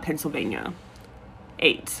Court of Pennsylvania.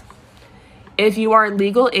 8. If you are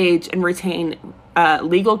legal age and retain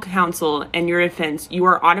legal counsel in your defense, you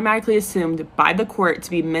are automatically assumed by the court to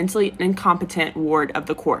be mentally incompetent ward of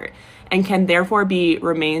the court, and can therefore be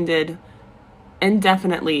remanded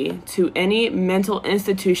indefinitely to any mental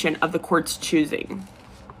institution of the court's choosing.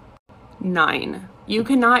 9. You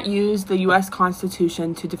cannot use the U.S.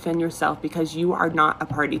 Constitution to defend yourself because you are not a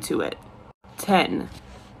party to it. 10.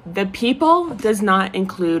 The people does not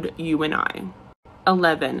include you and I.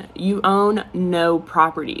 11. You own no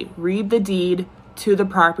property. Read the deed to the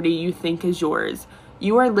property you think is yours.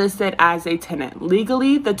 You are listed as a tenant.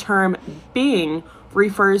 Legally, the term being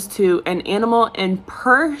refers to an animal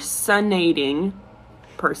impersonating,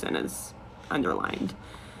 person is underlined,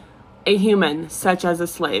 a human, such as a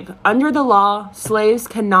slave. Under the law, slaves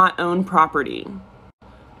cannot own property.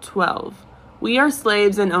 12. We are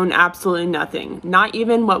slaves and own absolutely nothing, not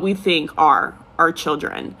even what we think are our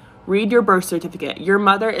children. Read your birth certificate. Your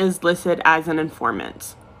mother is listed as an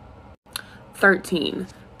informant. 13.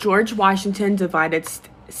 George Washington divided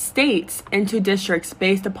states into districts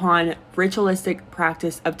based upon ritualistic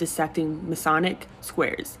practice of dissecting Masonic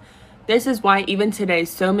squares. This is why even today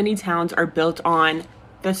so many towns are built on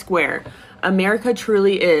the square. America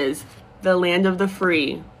truly is the land of the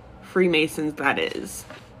free, Freemasons that is.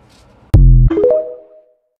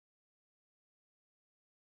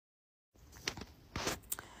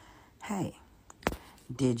 Hey,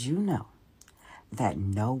 did you know that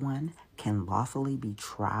no one can lawfully be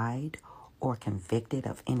tried or convicted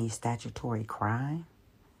of any statutory crime?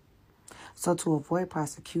 So to avoid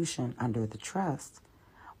prosecution under the trust,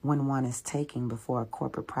 when one is taken before a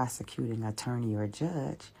corporate prosecuting attorney or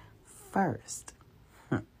judge, first,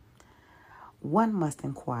 one must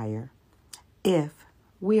inquire if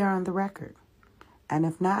we are on the record, and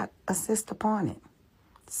if not, assist upon it.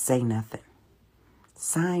 Say nothing,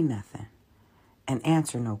 sign nothing, and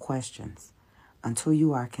answer no questions until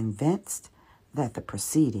you are convinced that the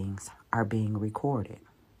proceedings are being recorded.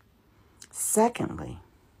 Secondly,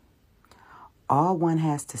 all one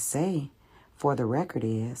has to say for the record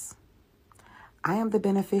is, I am the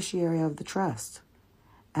beneficiary of the trust,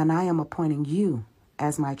 and I am appointing you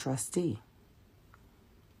as my trustee.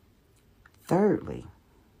 Thirdly,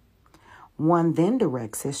 one then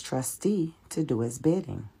directs his trustee to do his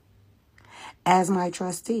bidding. As my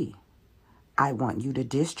trustee, I want you to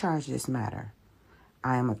discharge this matter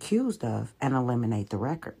I am accused of and eliminate the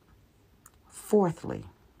record. Fourthly,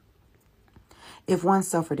 if one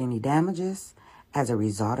suffered any damages as a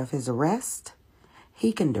result of his arrest,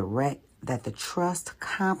 he can direct that the trust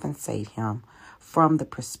compensate him from the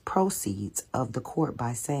proceeds of the court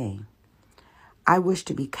by saying, I wish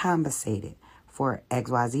to be compensated for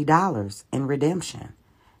XYZ dollars in redemption.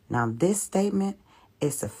 Now, this statement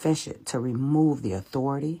is sufficient to remove the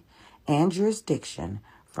authority and jurisdiction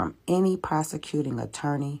from any prosecuting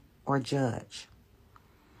attorney or judge.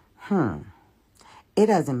 It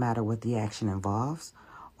doesn't matter what the action involves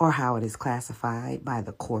or how it is classified by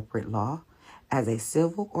the corporate law as a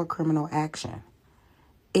civil or criminal action.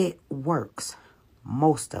 It works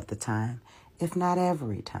most of the time, if not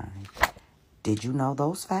every time. Did you know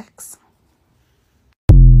those facts?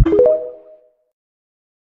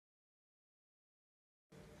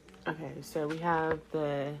 Okay, so we have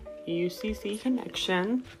the UCC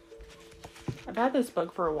connection. I've had this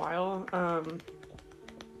book for a while.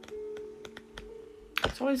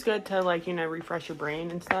 It's always good to refresh your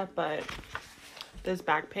brain and stuff, but this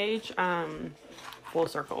back page, full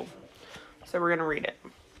circle. So we're gonna read it.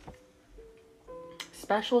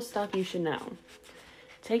 Special stuff you should know.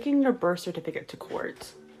 Taking your birth certificate to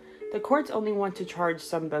court. The courts only want to charge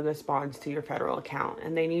some bogus bonds to your federal account,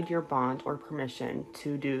 and they need your bond or permission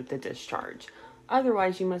to do the discharge.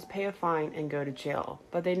 Otherwise, you must pay a fine and go to jail.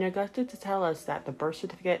 But they neglected to tell us that the birth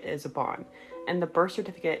certificate is a bond, and the birth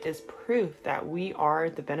certificate is proof that we are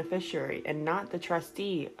the beneficiary and not the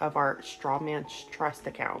trustee of our strawman trust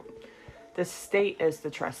account. The state is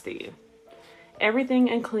the trustee. Everything,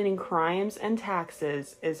 including crimes and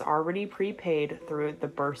taxes, is already prepaid through the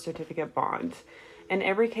birth certificate bond. In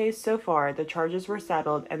every case so far, the charges were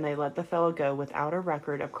settled and they let the fellow go without a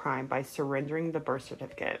record of crime by surrendering the birth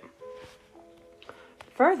certificate.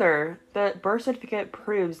 Further, the birth certificate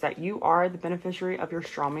proves that you are the beneficiary of your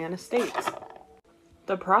strawman estate.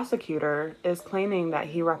 The prosecutor is claiming that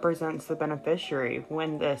he represents the beneficiary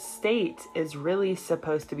when the estate is really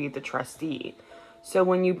supposed to be the trustee. So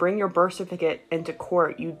when you bring your birth certificate into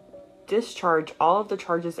court, you discharge all of the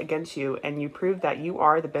charges against you and you prove that you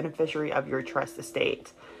are the beneficiary of your trust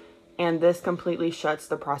estate. And this completely shuts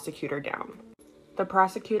the prosecutor down. The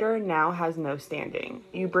prosecutor now has no standing.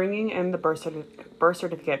 You bringing in the birth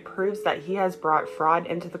certificate proves that he has brought fraud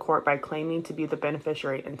into the court by claiming to be the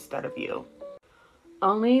beneficiary instead of you.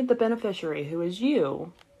 Only the beneficiary, who is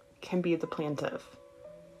you, can be the plaintiff.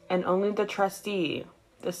 And only the trustee,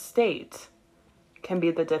 the state, can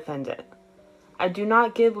be the defendant. I do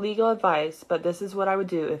not give legal advice, but this is what I would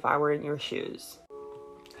do if I were in your shoes.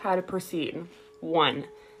 How to proceed. 1.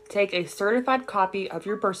 Take a certified copy of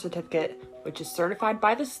your birth certificate, which is certified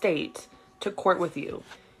by the state, to court with you.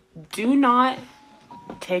 Do not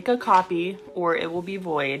take a copy or it will be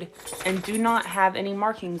void, and do not have any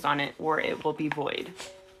markings on it or it will be void.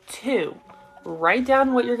 2. Write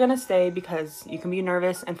down what you're going to say because you can be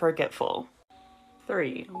nervous and forgetful.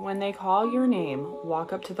 3. When they call your name,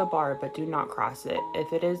 walk up to the bar but do not cross it.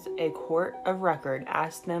 If it is a court of record,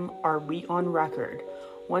 ask them, are we on record?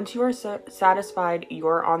 Once you are satisfied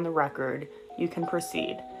you're on the record, you can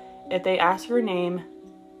proceed. If they ask your name,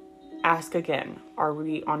 ask again, are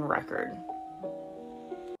we on record?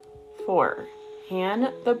 4.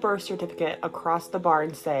 Hand the birth certificate across the bar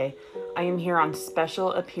and say, I am here on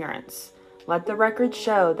special appearance. Let the record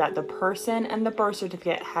show that the person and the birth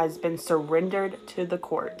certificate has been surrendered to the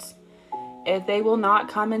courts. If they will not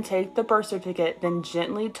come and take the birth certificate, then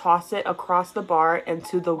gently toss it across the bar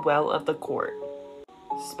into the well of the court.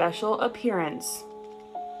 Special appearance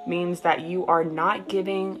means that you are not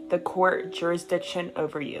giving the court jurisdiction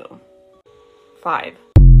over you. 5.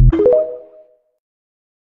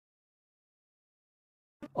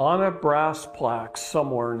 On a brass plaque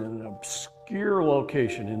somewhere in an obscure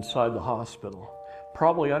location inside the hospital,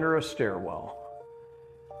 probably under a stairwell,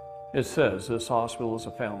 it says this hospital is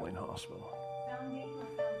a foundling hospital.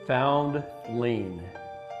 Foundling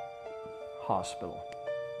hospital.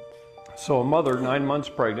 So a mother, 9 months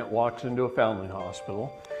pregnant, walks into a foundling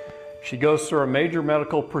hospital. She goes through a major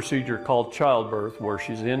medical procedure called childbirth, where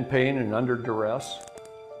she's in pain and under duress.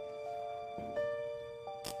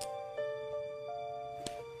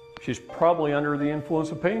 She's probably under the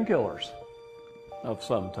influence of painkillers of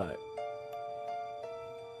some type.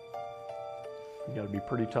 You gotta be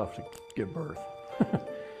pretty tough to give birth.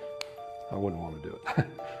 I wouldn't want to do it.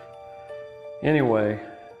 Anyway,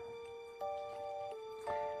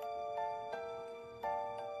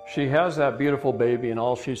 she has that beautiful baby and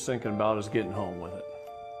all she's thinking about is getting home with it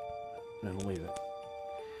and leave it.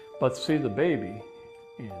 But see, the baby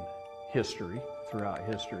in history, throughout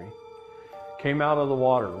history, came out of the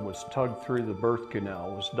water, was tugged through the birth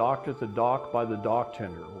canal, was docked at the dock by the dock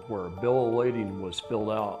tender, where a bill of lading was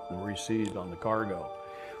filled out and received on the cargo,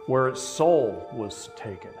 where its soul was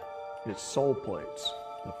taken, its soul plates,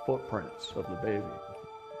 the footprints of the baby.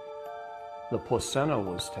 The placenta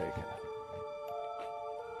was taken.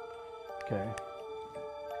 Okay?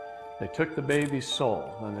 They took the baby's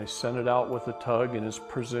soul and they sent it out with a tug and is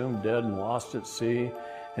presumed dead and lost at sea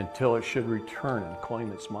until it should return and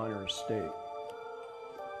claim its minor estate.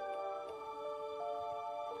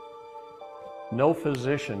 No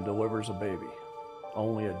physician delivers a baby.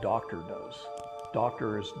 Only a doctor does.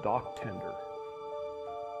 Doctor is dock tender.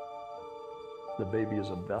 The baby is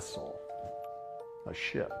a vessel, a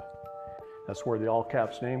ship. That's where the all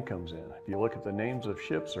caps name comes in. If you look at the names of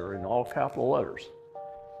ships, they're in all capital letters.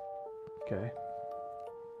 Okay?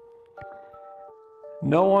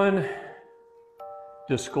 No one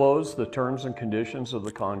disclosed the terms and conditions of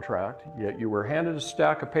the contract, yet you were handed a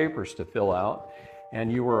stack of papers to fill out,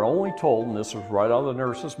 and you were only told, and this was right out of the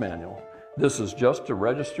nurse's manual, this is just to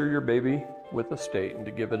register your baby with the state and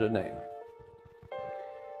to give it a name.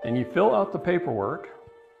 And you fill out the paperwork,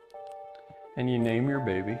 and you name your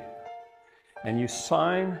baby, and you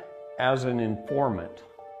sign as an informant.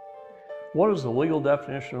 What is the legal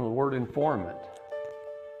definition of the word informant?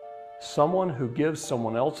 Someone who gives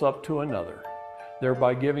someone else up to another,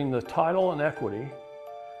 thereby giving the title and equity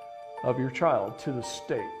of your child to the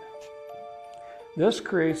state. This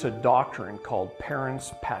creates a doctrine called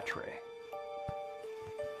parens patriae.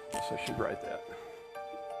 So I should write that.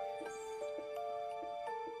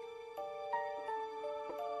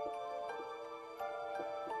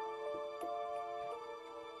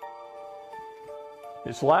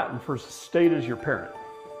 It's Latin for state is your parent.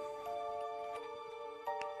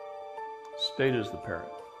 State is the parent.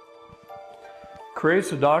 Creates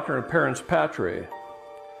the doctrine of parens patriae.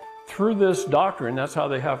 Through this doctrine, that's how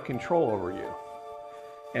they have control over you.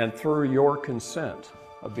 And through your consent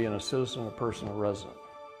of being a citizen, a person, a resident.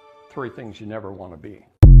 3 things you never want to be.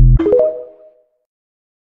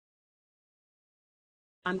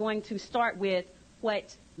 I'm going to start with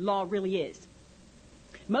what law really is.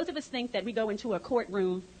 Most of us think that we go into a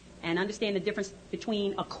courtroom and understand the difference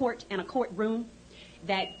between a court and a courtroom,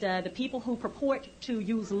 that the people who purport to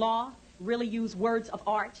use law really use words of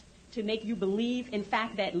art to make you believe, in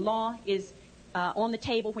fact, that law is on the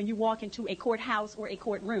table when you walk into a courthouse or a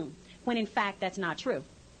courtroom, when in fact that's not true.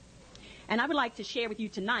 And I would like to share with you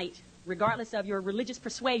tonight, regardless of your religious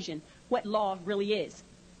persuasion, what law really is.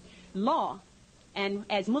 Law, and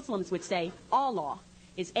as Muslims would say, all law,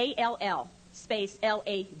 is A-L-L space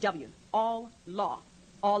L-A-W. All law.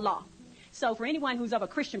 All law. So for anyone who's of a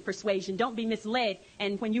Christian persuasion, don't be misled.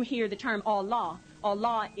 And when you hear the term all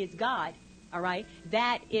law is God. All right?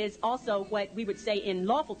 That is also what we would say in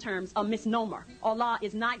lawful terms a misnomer. Allah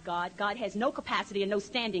is not God. God has no capacity and no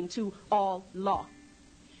standing to all law.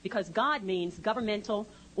 Because God means governmental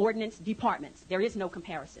ordinance departments. There is no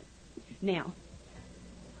comparison. Now,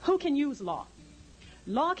 who can use law?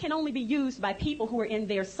 Law can only be used by people who are in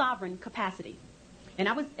their sovereign capacity. And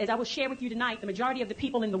as I will share with you tonight, the majority of the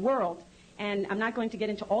people in the world, and I'm not going to get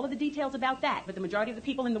into all of the details about that, but the majority of the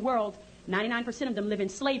people in the world, 99% of them live in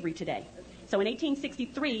slavery today. So in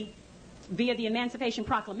 1863, via the Emancipation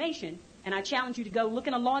Proclamation, and I challenge you to go look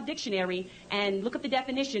in a law dictionary and look up the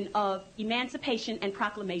definition of emancipation and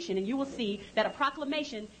proclamation, and you will see that a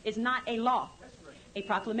proclamation is not a law. A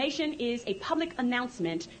proclamation is a public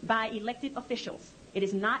announcement by elected officials. It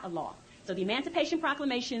is not a law. So the Emancipation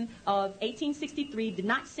Proclamation of 1863 did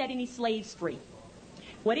not set any slaves free.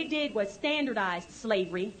 What it did was standardize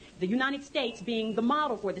slavery, the United States being the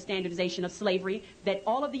model for the standardization of slavery, that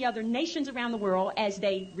all of the other nations around the world, as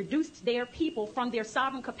they reduced their people from their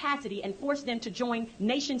sovereign capacity and forced them to join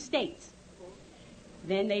nation states,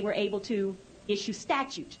 then they were able to issue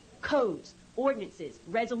statute, codes, ordinances,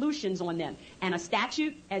 resolutions on them. And a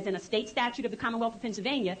statute, as in a state statute of the Commonwealth of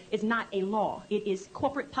Pennsylvania, is not a law. It is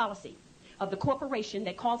corporate policy of the corporation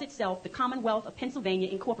that calls itself the Commonwealth of Pennsylvania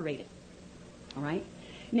Incorporated. All right?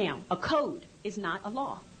 Now, a code is not a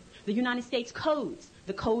law. The United States codes,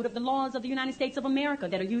 the code of the laws of the United States of America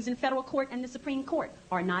that are used in federal court and the Supreme Court,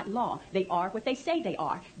 are not law. They are what they say they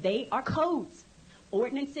are. They are codes,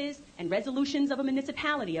 ordinances, and resolutions of a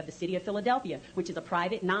municipality of the city of Philadelphia, which is a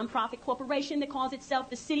private, non-profit corporation that calls itself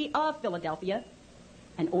the city of Philadelphia.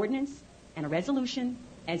 An ordinance and a resolution,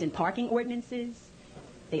 as in parking ordinances,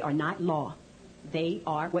 they are not law. They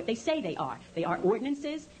are what they say they are. They are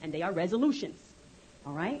ordinances and they are resolutions.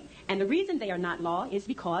 All right? And the reason they are not law is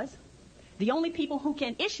because the only people who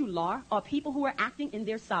can issue law are people who are acting in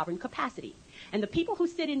their sovereign capacity. And the people who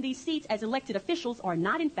sit in these seats as elected officials are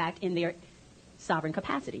not, in fact, in their sovereign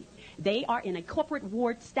capacity. They are in a corporate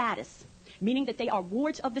ward status, meaning that they are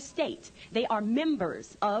wards of the state. They are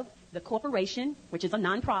members of the corporation, which is a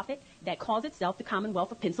nonprofit, that calls itself the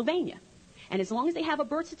Commonwealth of Pennsylvania. And as long as they have a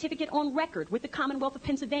birth certificate on record with the Commonwealth of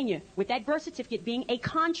Pennsylvania, with that birth certificate being a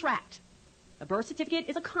contract, a birth certificate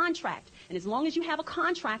is a contract. And as long as you have a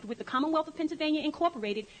contract with the Commonwealth of Pennsylvania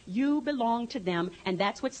Incorporated, you belong to them, and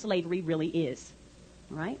that's what slavery really is.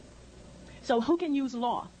 All right? So who can use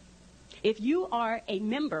law? If you are a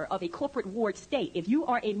member of a corporate ward state, if you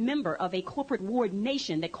are a member of a corporate ward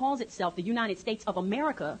nation that calls itself the United States of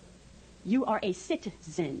America, you are a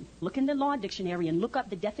citizen. Look in the law dictionary and look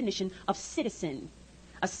up the definition of citizen.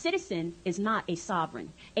 A citizen is not a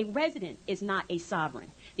sovereign. A resident is not a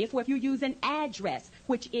sovereign. Therefore, if you use an address,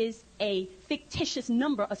 which is a fictitious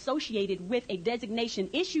number associated with a designation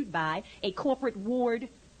issued by a corporate ward,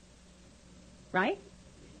 right?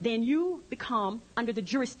 Then you become under the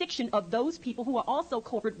jurisdiction of those people who are also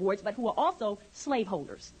corporate wards, but who are also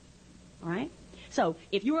slaveholders. All right? So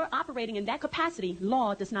if you are operating in that capacity,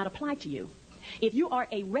 law does not apply to you. If you are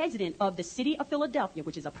a resident of the city of Philadelphia,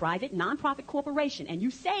 which is a private nonprofit corporation, and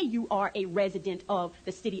you say you are a resident of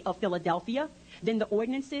the city of Philadelphia, then the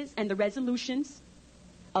ordinances and the resolutions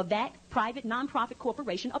of that private nonprofit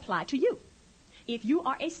corporation apply to you. If you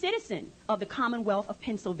are a citizen of the Commonwealth of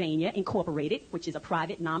Pennsylvania Incorporated, which is a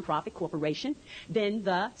private nonprofit corporation, then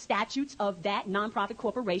the statutes of that nonprofit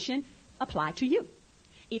corporation apply to you.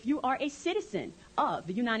 If you are a citizen of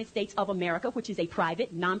the United States of America, which is a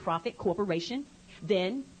private nonprofit corporation,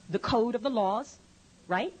 then the code of the laws,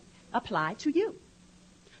 right, apply to you.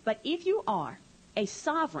 But if you are a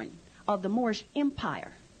sovereign of the Moorish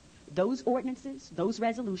Empire, those ordinances, those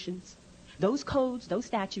resolutions, those codes, those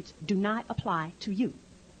statutes do not apply to you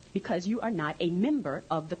because you are not a member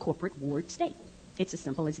of the corporate ward state. It's as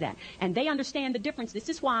simple as that. And they understand the difference. This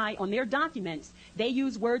is why on their documents, they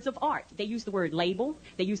use words of art. They use the word label.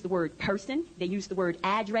 They use the word person. They use the word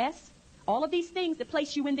address. All of these things that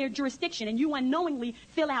place you in their jurisdiction, and you unknowingly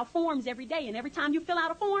fill out forms every day. And every time you fill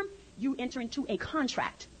out a form, you enter into a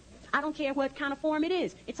contract. I don't care what kind of form it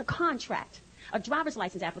is. It's a contract. A driver's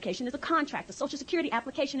license application is a contract. A Social Security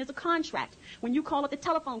application is a contract. When you call up the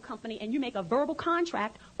telephone company and you make a verbal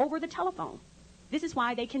contract over the telephone, this is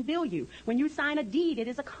why they can bill you. When you sign a deed, it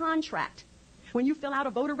is a contract. When you fill out a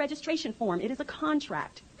voter registration form, it is a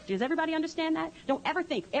contract. Does everybody understand that? Don't ever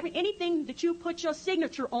think anything that you put your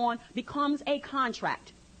signature on becomes a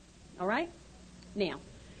contract. All right? Now,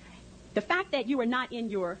 the fact that you are not in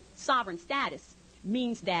your sovereign status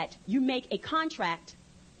means that you make a contract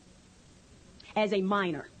as a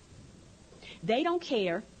minor. They don't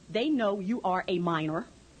care. They know you are a minor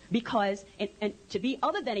because, and to be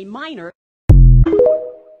other than a minor.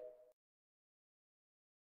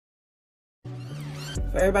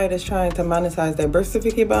 For everybody that's trying to monetize their birth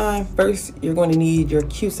certificate bond, first you're going to need your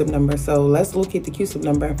QSIP number. So let's locate the QSIP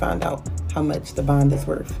number and find out how much the bond is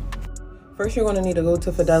worth. First, you're going to need to go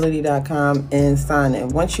to fidelity.com and sign in.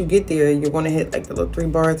 Once you get there, you're going to hit like the little 3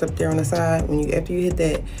 bars up there on the side. After you hit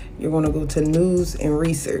that, you're going to go to News and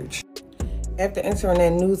Research. After entering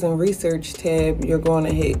that News and Research tab, you're going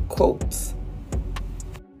to hit Quotes,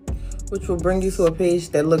 which will bring you to a page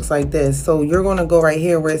that looks like this. So you're going to go right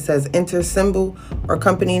here where it says Enter Symbol or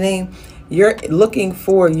Company Name. You're looking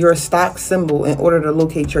for your stock symbol in order to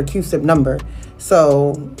locate your QSIP number.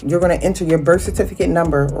 So you're going to enter your birth certificate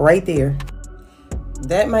number right there.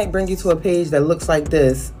 That might bring you to a page that looks like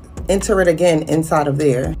this. Enter it again inside of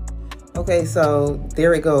there. Okay, so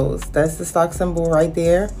there it goes. That's the stock symbol right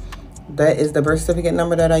there. That is the birth certificate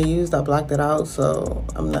number that I used. I blocked it out, so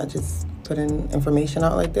I'm not just putting information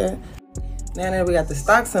out like that. Now that we got the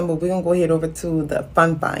stock symbol, we're going to go ahead over to the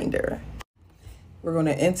Fund Finder. We're going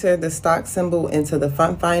to enter the stock symbol into the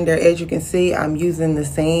Fund Finder. As you can see, I'm using the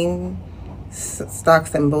same stock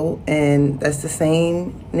symbol, and that's the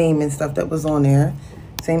same name and stuff that was on there,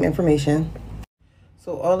 same information.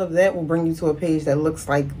 So all of that will bring you to a page that looks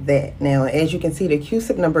like that. Now, as you can see, the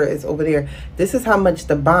QSIP number is over there. This is how much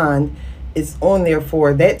the bond is on there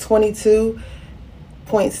for. That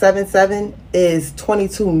 22.77 is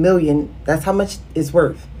 22 million. That's how much it's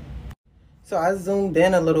worth. So I zoomed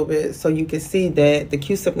in a little bit so you can see that the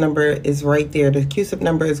QSIP number is right there. The QSIP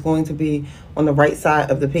number is going to be on the right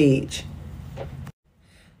side of the page.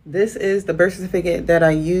 This is the birth certificate that I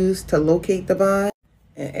used to locate the bond.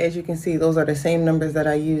 And as you can see, those are the same numbers that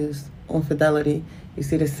I used on Fidelity. You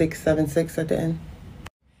see the 676 at the end.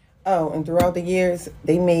 Oh, and throughout the years,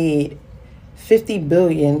 they made $50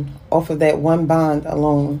 billion off of that one bond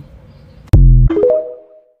alone.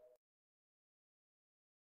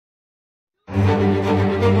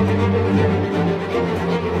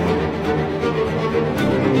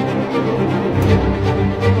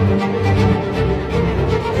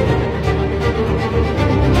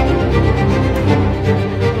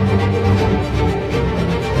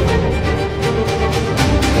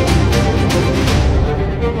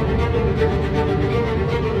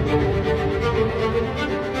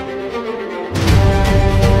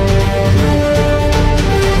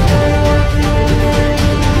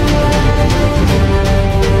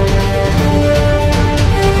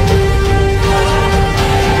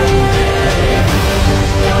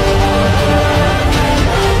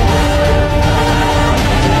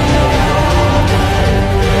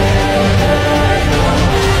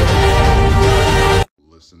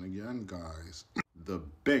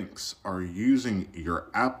 banks are using your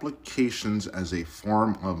applications as a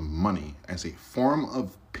form of money, as a form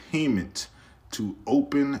of payment to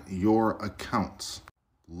open your accounts.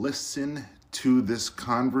 Listen to this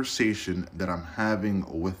conversation that I'm having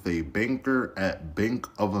with a banker at Bank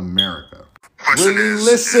of America. Question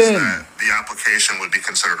is that the application would be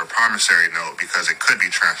considered a promissory note because it could be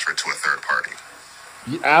transferred to a third party.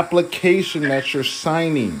 the application that you're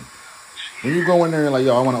signing. When you go in there and like,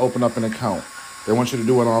 yo, I want to open up an account, they want you to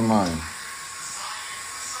do it online.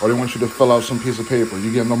 Or they want you to fill out some piece of paper.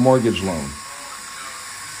 You get a mortgage loan.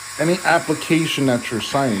 Any application that you're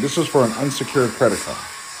signing, this is for an unsecured credit card.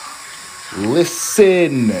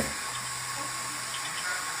 Listen.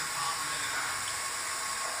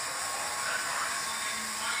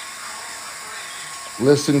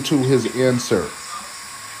 Listen to his answer.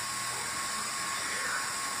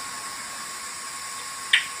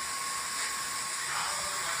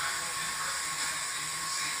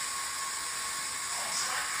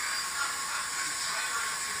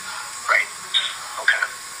 Right. Okay.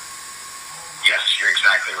 Yes, you're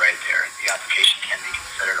exactly right there. The application can be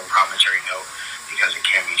considered a promissory note because it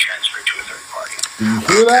can be transferred to a third party. Do you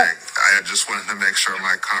hear that? I just wanted to make sure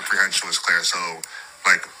my comprehension was clear. So,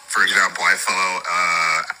 like, for example, I fill out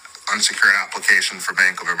unsecured application for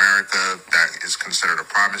Bank of America that is considered a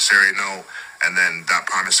promissory note, and then that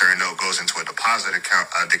promissory note goes into a deposit account.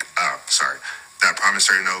 That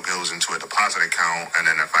promissory note goes into a deposit account, and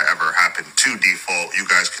then if I ever happen to default, you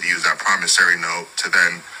guys could use that promissory note to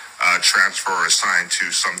then transfer or assign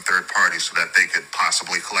to some third party so that they could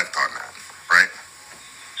possibly collect on that, right?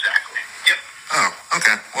 Exactly. Yep. Oh,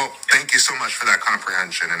 okay. Well, thank you so much for that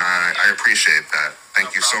comprehension, and I appreciate that.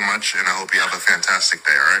 Thank you so much, and I hope you have a fantastic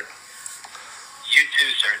day, all right? You too,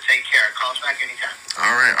 sir. Take care. Call us back anytime.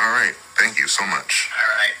 All right. Thank you so much. All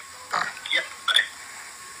right. Bye. Yep, bye.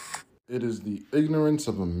 It is the ignorance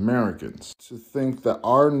of Americans to think that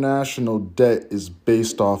our national debt is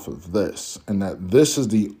based off of this, and that this is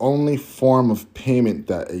the only form of payment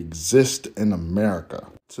that exists in America.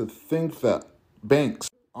 To think that banks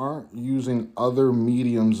aren't using other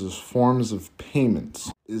mediums as forms of payments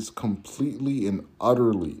is completely and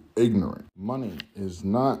utterly ignorant. Money is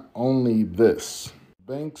not only this.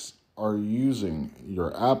 Banks are using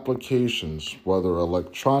your applications, whether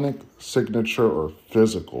electronic, signature, or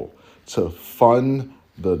physical, to fund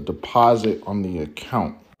the deposit on the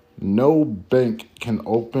account. No bank can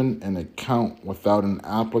open an account without an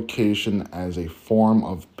application as a form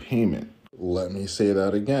of payment. Let me say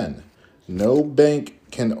that again. No bank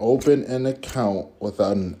can open an account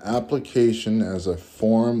without an application as a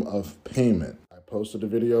form of payment. I posted a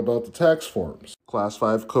video about the tax forms. Class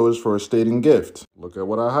 5 codes for estate and gift. Look at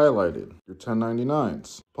what I highlighted. Your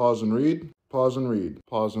 1099s. Pause and read. Pause and read.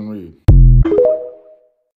 Pause and read.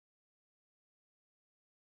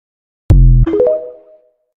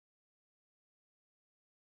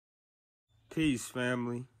 Peace,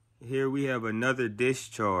 family. Here we have another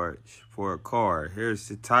discharge for a car. Here's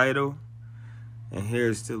the title, and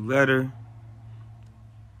here's the letter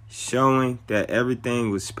showing that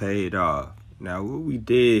everything was paid off. Now, what we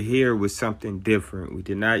did here was something different. We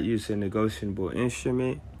did not use a negotiable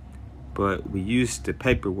instrument, but we used the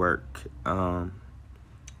paperwork.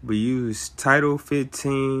 We used Title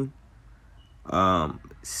 15,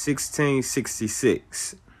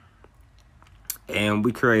 1666. And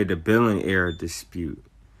we created a billing error dispute.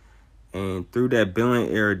 And through that billing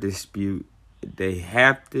error dispute, they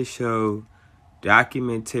have to show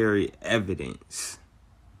documentary evidence.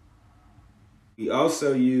 We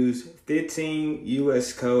also use 15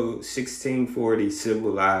 U.S. Code 1640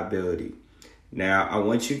 civil liability. Now, I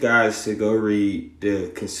want you guys to go read the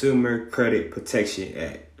Consumer Credit Protection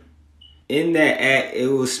Act. In that act, it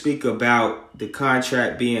will speak about the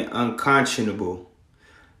contract being unconscionable.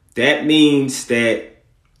 That means that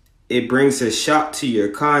it brings a shock to your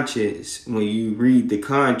conscience when you read the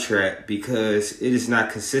contract because it is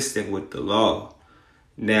not consistent with the law.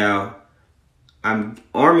 Now, I'm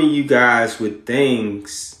arming you guys with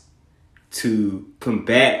things to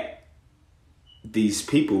combat these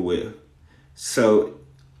people with. So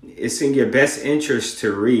it's in your best interest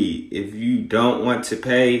to read. If you don't want to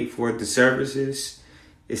pay for the services,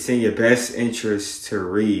 it's in your best interest to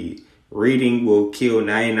read. Reading will kill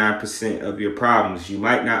 99% of your problems. You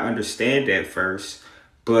might not understand at first,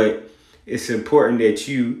 but it's important that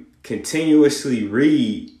you continuously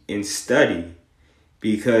read and study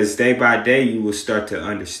because day by day you will start to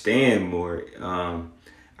understand more.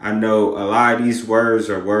 I know a lot of these words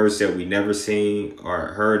are words that we never seen or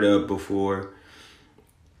heard of before.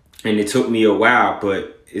 And it took me a while,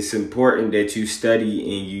 but it's important that you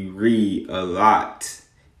study and you read a lot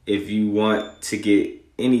if you want to get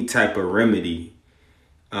any type of remedy.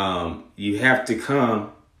 You have to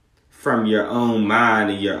come from your own mind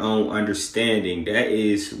and your own understanding. That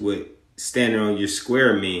is what standing on your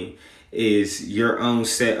square mean, is your own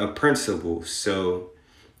set of principles. So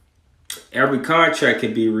every contract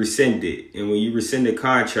can be rescinded. And when you rescind a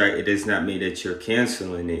contract, it does not mean that you're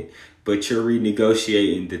canceling it, but you're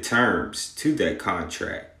renegotiating the terms to that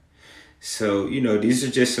contract. So, these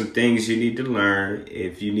are just some things you need to learn.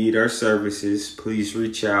 If you need our services, please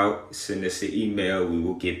reach out, send us an email. We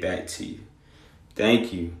will get back to you.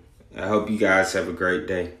 Thank you. I hope you guys have a great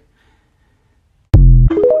day.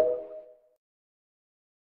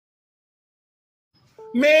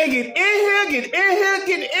 Man, get in here, get in here,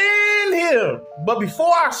 get in here. But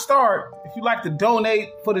before I start, if you'd like to donate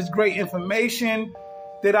for this great information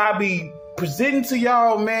that I'll be presenting to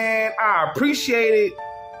y'all, man, I appreciate it.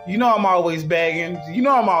 You know I'm always bagging.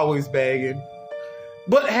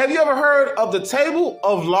 But have you ever heard of the table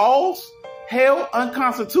of laws held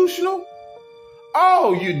unconstitutional?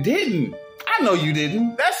 Oh, you didn't. I know you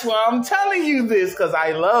didn't. That's why I'm telling you this, because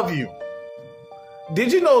I love you.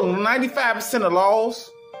 Did you know 95% of laws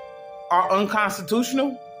are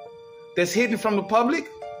unconstitutional? That's hidden from the public?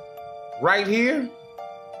 Right here.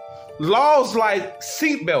 Laws like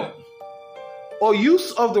seatbelt or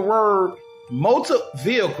use of the word motor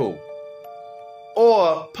vehicle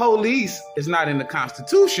or police is not in the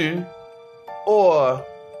Constitution, or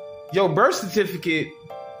your birth certificate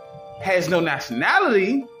has no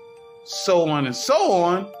nationality, so on and so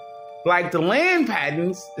on, like the land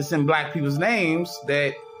patents that's in black people's names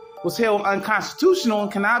that was held unconstitutional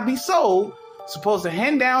and cannot be sold, supposed to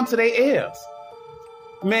hand down to their heirs.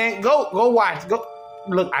 Man, go watch. Go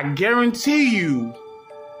look, I guarantee you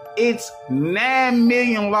it's 9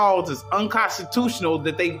 million laws that's unconstitutional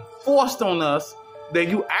that they forced on us that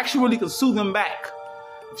you actually can sue them back.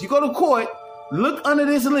 If you go to court, look under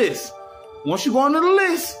this list. Once you go under the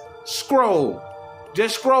list, scroll.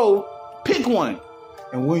 Just scroll, pick one.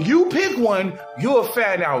 And when you pick one, you'll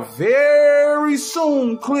find out very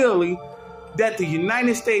soon, clearly, that the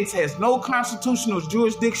United States has no constitutional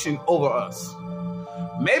jurisdiction over us.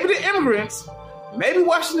 Maybe the immigrants, maybe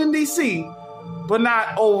Washington, D.C., but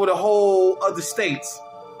not over the whole other states.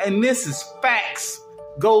 And this is facts.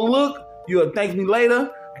 Go look. You'll thank me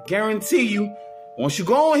later. I guarantee you. Once you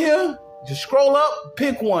go on here, just scroll up,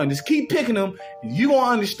 pick one. Just keep picking them. You're going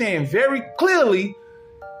to understand very clearly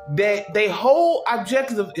that their whole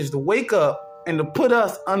objective is to wake up and to put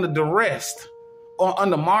us under duress or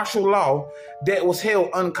under martial law that was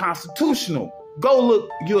held unconstitutional. Go look.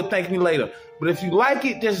 You'll thank me later. But if you like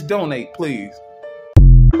it, just donate, please.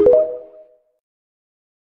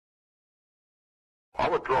 I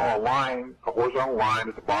would draw a line, a horizontal line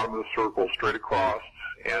at the bottom of the circle straight across,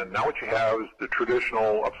 and now what you have is the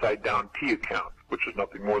traditional upside-down T account, which is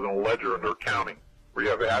nothing more than a ledger under accounting, where you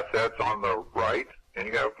have assets on the right and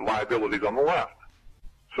you have liabilities on the left.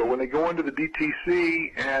 So when they go into the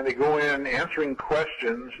DTC and they go in answering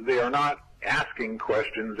questions, they are not asking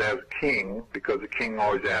questions as king, because the king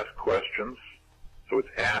always asks questions. So it's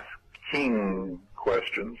asking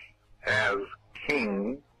questions as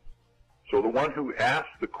king. So the one who asks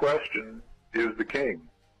the question is the king.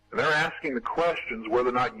 And they're asking the questions whether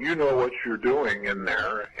or not you know what you're doing in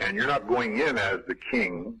there, and you're not going in as the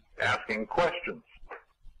king asking questions.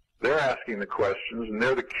 They're asking the questions, and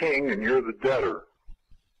they're the king, and you're the debtor.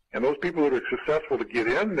 And those people that are successful to get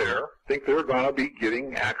in there think they're going to be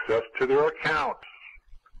getting access to their accounts.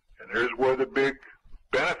 And here's where the big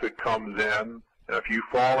benefit comes in. And if you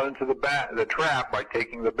fall into the trap by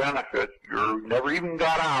taking the benefit, you never even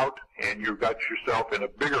got out, and you got yourself in a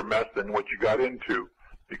bigger mess than what you got into,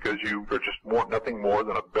 because you are just nothing more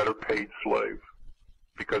than a better paid slave.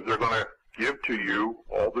 Because they're going to give to you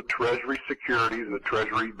all the treasury securities, the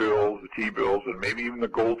treasury bills, the T-bills, and maybe even the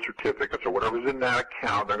gold certificates or whatever's in that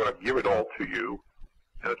account. They're going to give it all to you.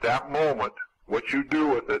 And at that moment, what you do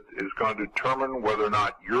with it is going to determine whether or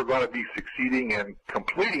not you're going to be succeeding in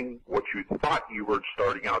completing what you thought you were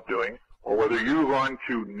starting out doing, or whether you're going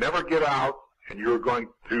to never get out and you're going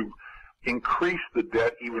to increase the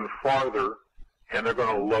debt even farther, and they're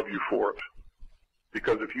going to love you for it.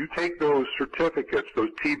 Because if you take those certificates,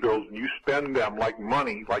 those T-bills, and you spend them like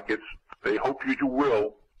money, like they hope you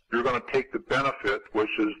will, you're going to take the benefit, which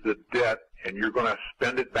is the debt, and you're going to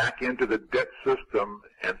spend it back into the debt system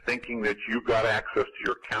and thinking that you got access to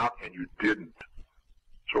your account, and you didn't.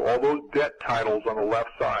 So all those debt titles on the left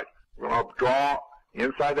side, we're going to draw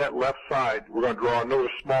inside that left side, we're going to draw another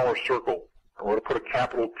smaller circle. And we're going to put a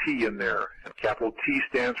capital T in there, and capital T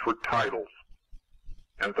stands for titles.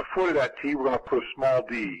 And at the foot of that T, we're going to put a small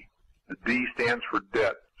d. The D stands for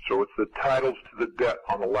debt. So it's the titles to the debt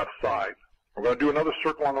on the left side. We're going to do another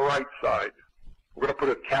circle on the right side. We're going to put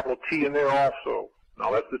a capital T in there also.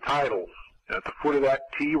 Now that's the titles. And at the foot of that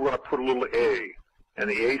T, we're going to put a little A. And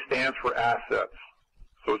the A stands for assets.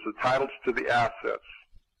 So it's the titles to the assets.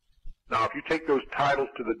 Now, if you take those titles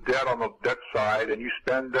to the debt on the debt side and you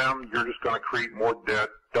spend them, you're just going to create more debt,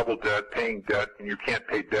 double debt, paying debt, and you can't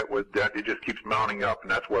pay debt with debt. It just keeps mounting up,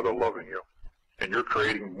 and that's why they're loving you. And you're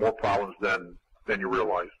creating more problems than you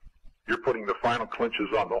realize. You're putting the final clinches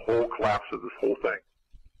on the whole collapse of this whole thing.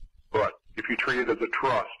 But if you treat it as a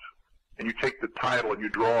trust, and you take the title and you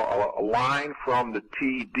draw a line from the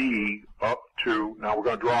TD up to, now we're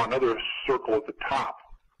going to draw another circle at the top.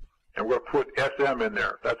 And we're going to put SM in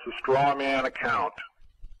there. That's the straw man account.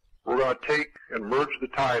 We're going to take and merge the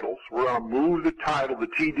titles. We're going to move the title, the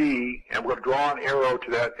TD, and we're going to draw an arrow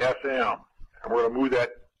to that SM. And we're going to move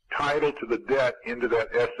that title to the debt into that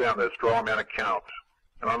SM, that straw man account.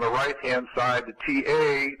 And on the right-hand side, the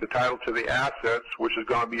TA, the title to the assets, which is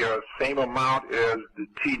going to be the same amount as the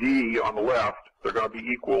TD on the left. They're going to be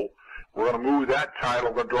equal. We're going to move that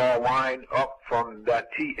title. We're going to draw a line up from that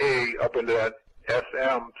TA up into that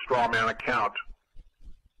SM straw man account.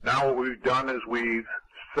 Now what we've done is we've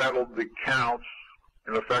settled the accounts.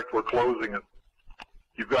 In effect, we're closing it.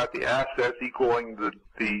 You've got the assets equaling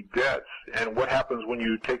the debts. And what happens when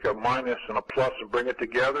you take a minus and a plus and bring it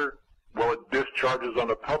together? Well, it discharges on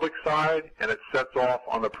the public side and it sets off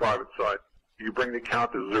on the private side. You bring the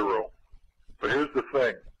account to zero. But here's the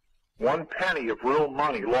thing. 1 penny of real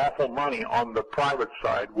money, lawful money on the private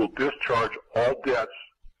side will discharge all debts,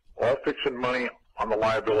 all fiction money on the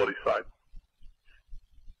liability side.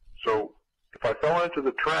 So if I fell into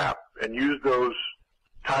the trap and used those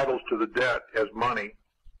titles to the debt as money,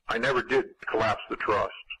 I never did collapse the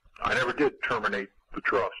trust. I never did terminate the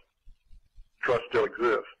trust. Trust still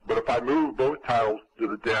exists. But if I move both titles to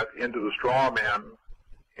the debt into the straw man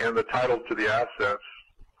and the title to the assets,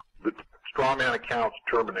 the straw man account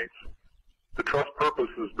terminates. The trust purpose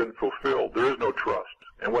has been fulfilled. There is no trust.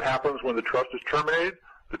 And what happens when the trust is terminated?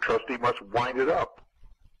 The trustee must wind it up.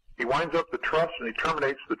 He winds up the trust and he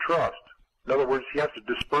terminates the trust. In other words, he has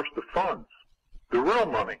to disperse the funds. The real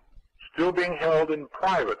money, still being held in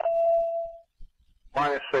private,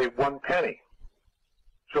 minus, say, 1 penny.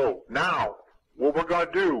 So now, what we're going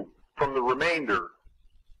to do from the remainder,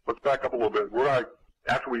 let's back up a little bit. We're going to,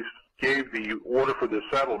 after we gave the order for the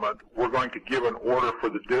settlement, we're going to give an order for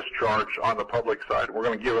the discharge on the public side. We're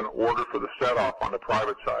going to give an order for the set-off on the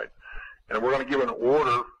private side. And we're going to give an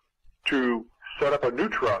order to set up a new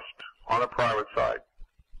trust on the private side.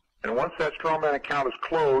 And once that strawman account is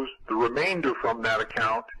closed, the remainder from that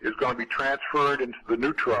account is going to be transferred into the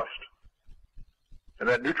new trust. And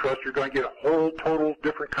that new trust, you're going to get a whole total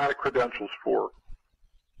different kind of credentials for.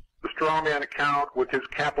 The strawman account with his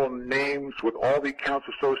capital names, with all the accounts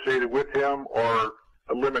associated with him, are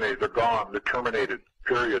eliminated. They're gone. They're terminated,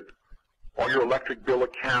 period. All your electric bill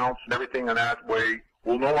accounts and everything in that way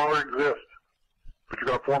will no longer exist. But you're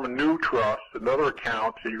going to form a new trust, another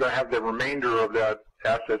account, and you're going to have the remainder of that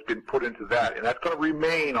assets being put into that. And that's going to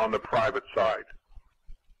remain on the private side.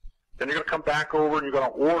 Then you're going to come back over and you're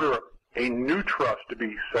going to order a new trust to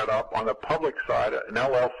be set up on the public side, an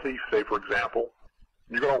LLC, say, for example.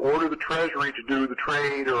 You're going to order the Treasury to do the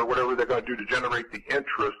trade or whatever they're going to do to generate the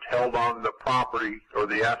interest held on the property or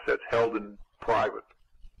the assets held in private,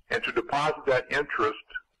 and to deposit that interest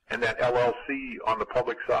and that LLC on the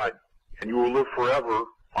public side. And you will live forever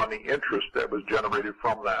on the interest that was generated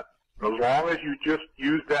from that. And as long as you just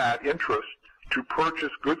use that interest to purchase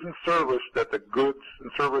goods and service, that the goods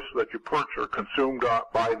and services that you purchase are consumed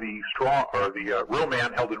by the real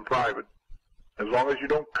man held in private, as long as you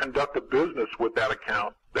don't conduct a business with that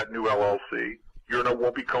account, that new LLC, you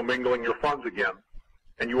won't be commingling your funds again,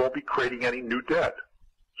 and you won't be creating any new debt.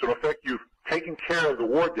 So in effect, you've taken care of the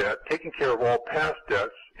war debt, taken care of all past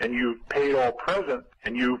debts, and you've paid all present,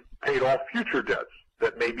 and you've paid all future debts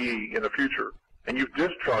that may be in the future. And you've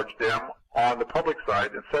discharged them on the public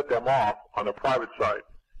side and set them off on the private side.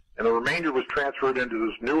 And the remainder was transferred into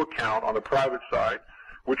this new account on the private side,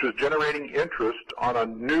 which was generating interest on a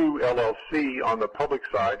new LLC on the public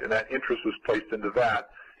side, and that interest was placed into that.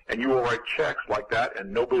 And you will write checks like that,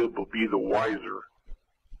 and nobody will be the wiser.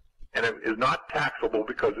 And it is not taxable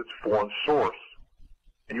because it's foreign source.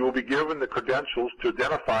 And you will be given the credentials to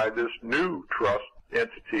identify this new trust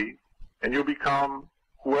entity, and you'll become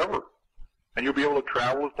whoever. And you'll be able to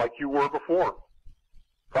travel like you were before,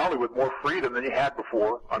 probably with more freedom than you had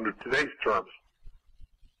before under today's terms.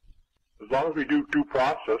 As long as we do due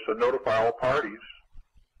process and notify all parties,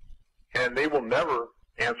 and they will never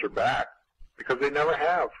answer back, because they never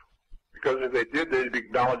have, Because if they did, they'd be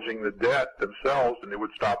acknowledging the debt themselves, and it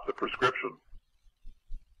would stop the prescription.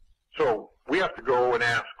 So we have to go and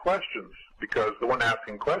ask questions, because the one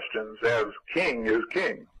asking questions as king is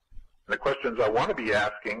king. And the questions I want to be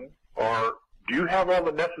asking are, do you have all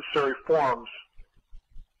the necessary forms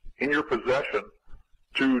in your possession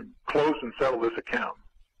to close and settle this account?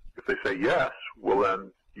 If they say yes, well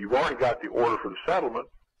then you've already got the order for the settlement,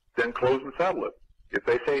 then close and settle it. If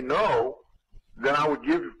they say no, then I would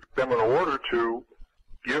give them an order to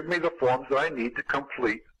give me the forms that I need to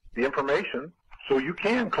complete the information so you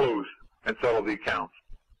can close and settle the accounts.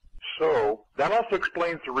 So that also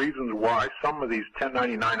explains the reasons why some of these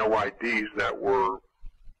 1099 OIDs that were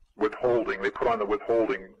withholding, they put on the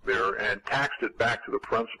withholding there and taxed it back to the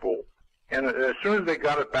principal. And as soon as they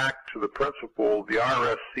got it back to the principal, the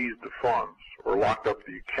IRS seized the funds or locked up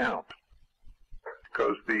the account,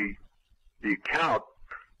 because the account,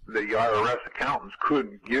 the IRS accountants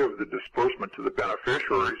couldn't give the disbursement to the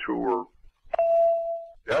beneficiaries who were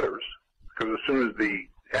debtors, because as soon as the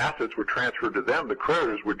assets were transferred to them, the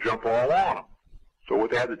creditors would jump all on them. So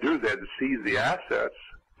what they had to do is they had to seize the assets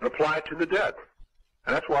and apply it to the debt.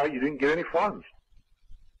 And that's why you didn't get any funds.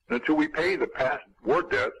 And until we pay the past war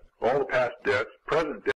debts, all the past debts, present debts,